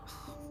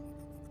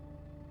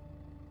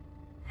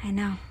 I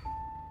know.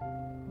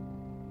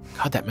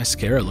 God, that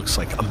mascara looks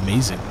like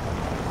amazing.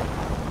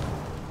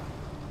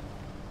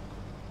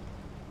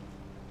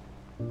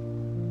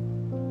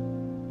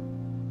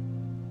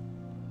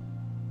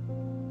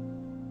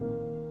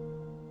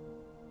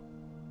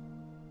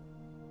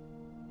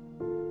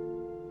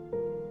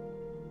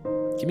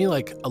 Give me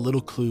like a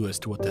little clue as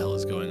to what the hell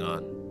is going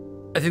on.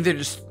 I think they're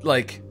just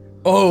like,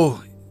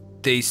 oh,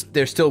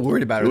 they're still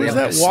worried about her. Who They is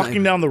have that a walking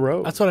sniper. down the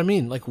road? That's what I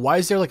mean. Like, why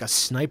is there like a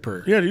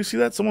sniper? Yeah, do you see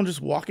that? Someone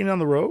just walking down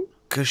the road?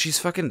 Because she's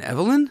fucking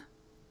Evelyn?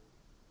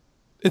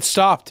 It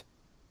stopped.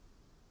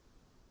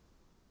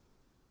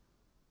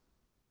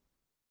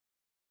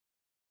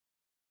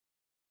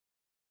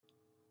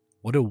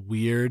 What a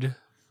weird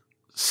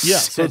Yeah,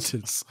 so it's-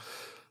 sentence.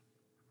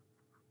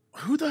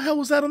 Who the hell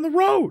was that on the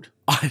road?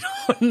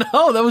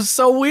 No, that was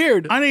so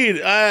weird.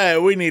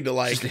 We need to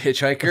like Just a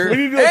hitchhiker. We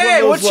need to do, like, Hey,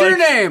 one of what's those, your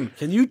like- name?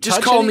 Can you Just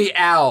touch call any- me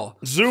Al.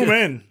 Zoom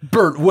in.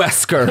 Bert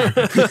Wesker.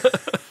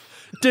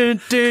 Dun,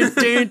 dun,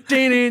 dun,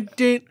 dun,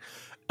 dun,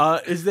 dun.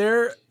 Is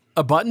there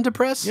a button to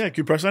press? Yeah, can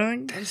you press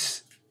anything?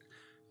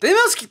 They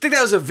must think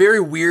that was a very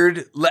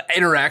weird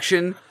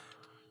interaction.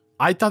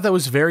 I thought that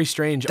was very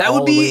strange. That all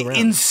would the be way around.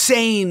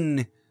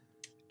 insane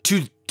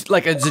to,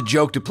 like, as a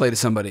joke to play to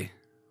somebody.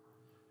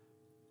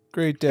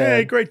 Great dad.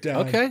 Hey, great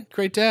dad. Okay,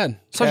 great dad.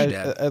 Such a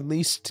dad. At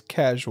least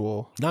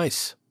casual.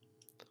 Nice.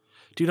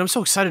 Dude, I'm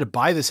so excited to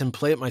buy this and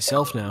play it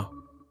myself now.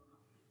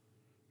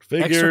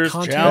 Figures,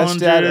 content. challenges. Best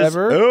dad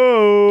ever?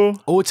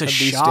 Oh, it's a That'd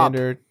be shop.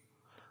 standard.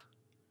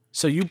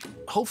 So you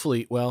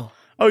hopefully, well,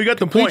 Oh, you got the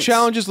Complete points.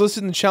 challenges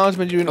listed in the challenge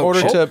menu in Oh,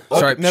 order shit. to.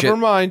 Sorry, never shit.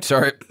 mind.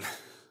 Sorry.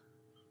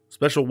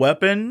 Special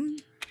weapon.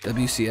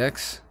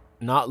 WCX.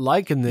 not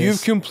liking this.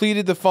 You've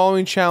completed the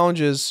following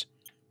challenges.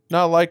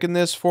 Not liking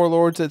this. 4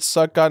 lords that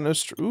suck got no.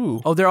 Ooh.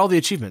 Oh, they're all the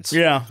achievements.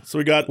 Yeah, so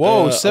we got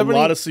Whoa, a 70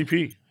 lot of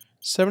CP.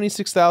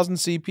 76,000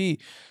 CP.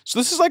 So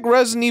this is like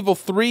Resident Evil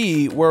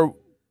 3 where.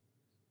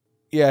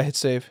 Yeah, hit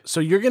save. So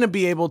you're going to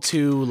be able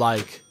to,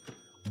 like,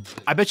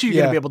 I bet you're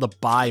going to be able to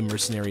buy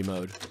mercenary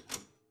mode.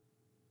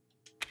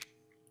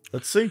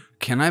 Let's see.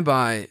 Can I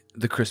buy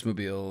the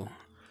Chrismobile?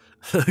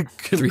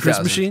 Chris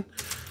 3000? machine?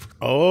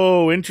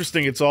 Oh,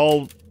 interesting. It's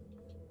all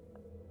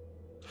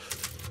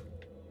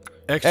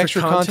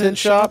Extra content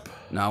shop.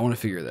 No, I want to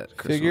figure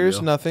that. Figures,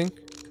 Chrismobile. nothing.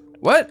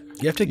 What?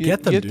 You have to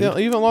get them, dude. You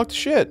haven't unlocked the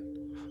shit.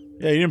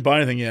 Yeah, you didn't buy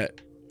anything yet.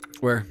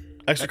 Where?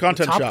 Extra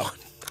content top shop.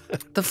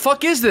 The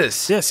fuck is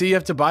this? Yeah, so you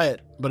have to buy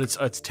it, but it's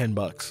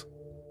 $10.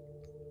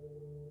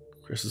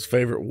 Chris's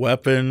favorite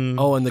weapon.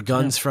 Oh, and the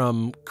guns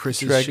from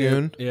Chris's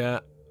Dragoon. shit. Yeah.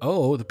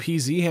 Oh, the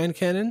PZ hand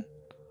cannon.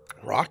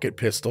 Rocket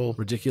pistol.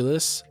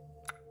 Ridiculous.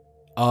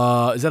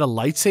 Is that a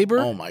lightsaber?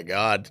 Oh my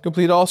god.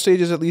 Complete all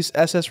stages at least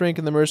SS rank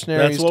in the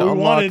mercenaries That's what to we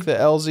unlock wanted. the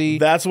LZ.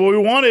 That's what we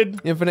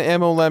wanted. Infinite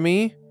ammo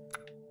Lemmy.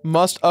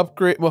 Must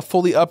upgrade, well,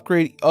 fully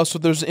upgrade. Also,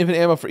 there's infinite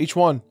ammo for each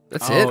one.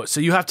 That's Oh, it. So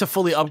you have to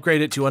fully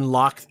upgrade it to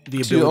unlock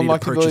the ability To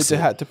unlock to the ability purchase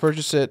it. to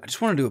purchase it. I just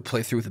want to do a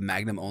playthrough with a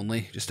Magnum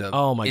only. Just a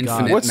Oh my God.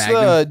 infinite What's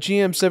Magnum. the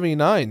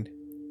GM79?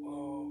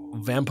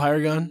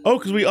 Vampire gun? Oh,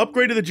 because we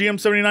upgraded the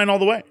GM79 all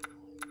the way.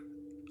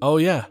 Oh,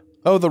 yeah.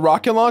 Oh, the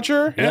rocket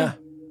launcher? Yeah.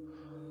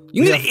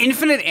 You need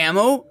infinite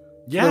ammo?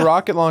 Yeah. The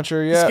rocket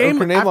launcher, yeah. This game, or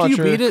grenade after launcher.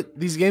 you beat it,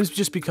 these games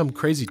just become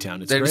crazy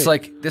town. It's They're great. just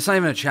like, that's not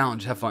even a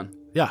challenge. Have fun.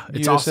 Yeah,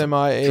 it's awesome.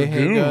 USMI, Dragoon.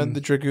 handgun,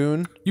 the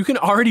Dragoon. You can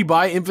already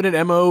buy infinite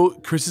ammo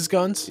Chris's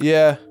guns.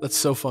 Yeah. That's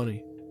so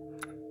funny.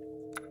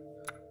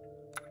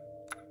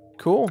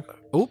 cool.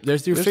 Oh,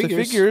 there's your the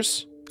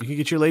figures. You can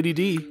get your Lady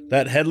D.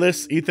 That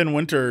headless Ethan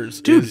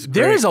Winters Dude, is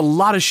there great. is a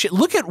lot of shit.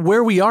 Look at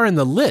where we are in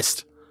the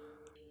list.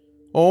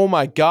 Oh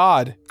my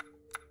god.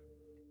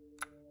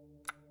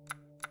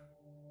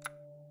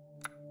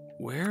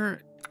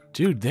 Where?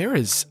 Dude, there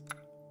is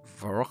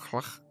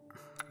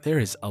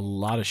a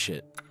lot of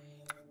shit.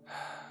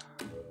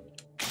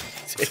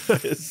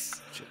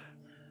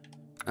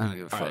 I don't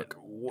give a fuck.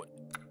 Right.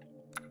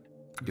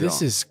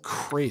 This is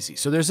crazy.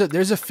 So there's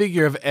a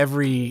figure of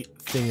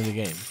everything in the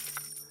game.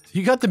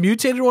 You got the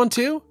mutated one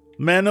too?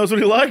 Man knows what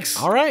he likes.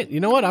 All right. You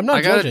know what? I'm not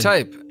I got judging. a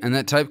type, and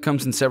that type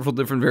comes in several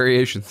different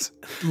variations.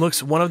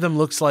 One of them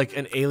looks like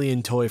an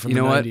alien toy from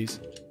the 90s.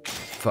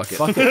 Fuck it.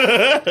 Fuck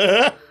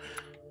it.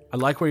 I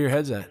like where your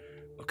head's at.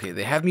 Okay,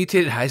 they have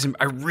mutated Heisenberg.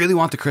 I really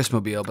want the Chris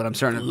Mobile, but I'm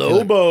starting to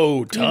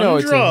Lobo, Tundra. You know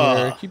it's in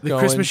here. Keep the going.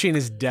 Chris machine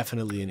is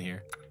definitely in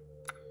here.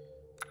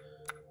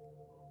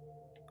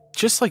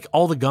 Just like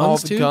all the guns, All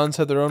the too? guns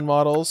have their own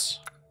models.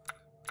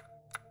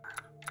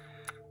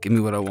 Give me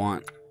what I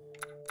want.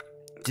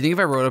 Do you think if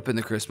I wrote up in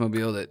the Chris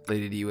Mobile that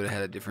Lady D would have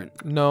had a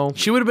different? No.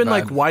 She would have been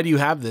vibe? like, "Why do you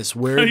have this?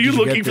 Where Are did you you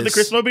looking get for the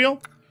this?"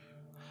 Chrismobile?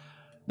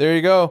 There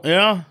you go.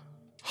 Yeah.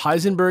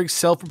 Heisenberg's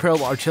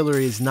self-propelled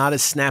artillery is not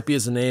as snappy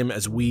as a name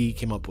as we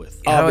came up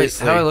with. How do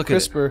I look at it?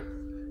 CRISPR.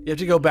 You have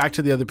to go back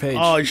to the other page.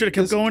 Oh, you should have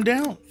kept going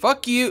down.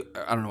 Fuck you.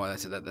 I don't know why I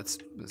said that. That's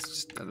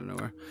just out of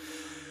nowhere.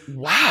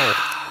 Wow.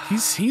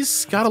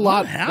 He's got a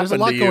lot. There's a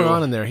lot going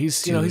on in there.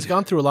 He's he's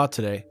gone through a lot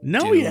today.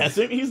 No, he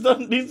hasn't. He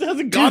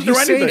hasn't gone through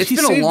anything. It's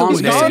been a long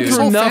day. He's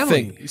gone through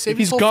nothing.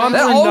 He's gone through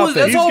nothing.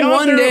 That's all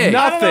one day.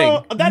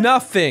 Nothing.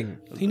 Nothing.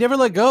 He never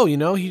let go.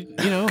 God He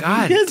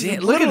has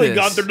damn, look at literally this.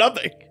 gone through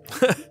nothing.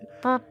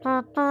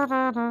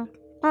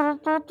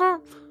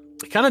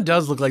 It kind of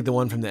does look like the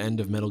one from the end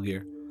of Metal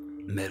Gear.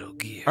 Metal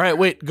Gear. All right,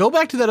 wait. Go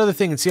back to that other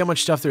thing and see how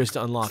much stuff there is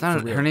to unlock. It's not-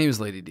 for real. her name is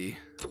Lady D.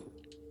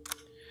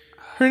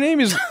 Her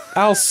name is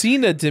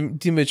Alcina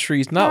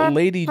Dimitris, not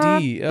Lady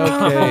D. Okay.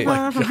 Oh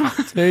my God.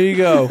 There you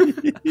go.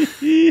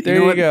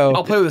 There you go.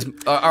 I'll play with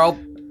this. I'll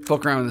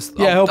poke around with this.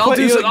 Yeah, I'll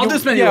do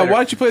this menu Yeah, later. why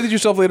don't you play this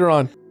yourself later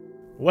on?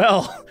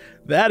 Well,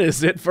 that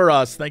is it for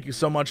us. Thank you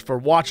so much for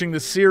watching the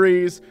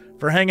series,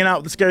 for hanging out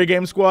with the Scary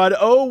Game Squad.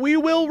 Oh, we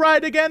will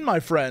ride again, my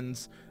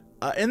friends.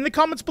 In the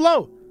comments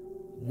below,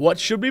 what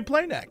should we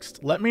play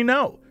next? Let me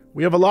know.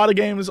 We have a lot of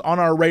games on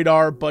our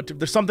radar, but if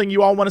there's something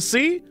you all want to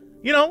see,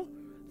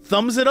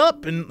 thumbs it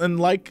up and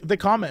like the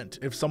comment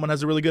if someone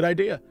has a really good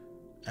idea.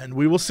 And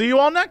we will see you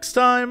all next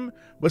time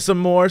with some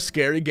more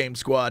Scary Game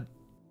Squad.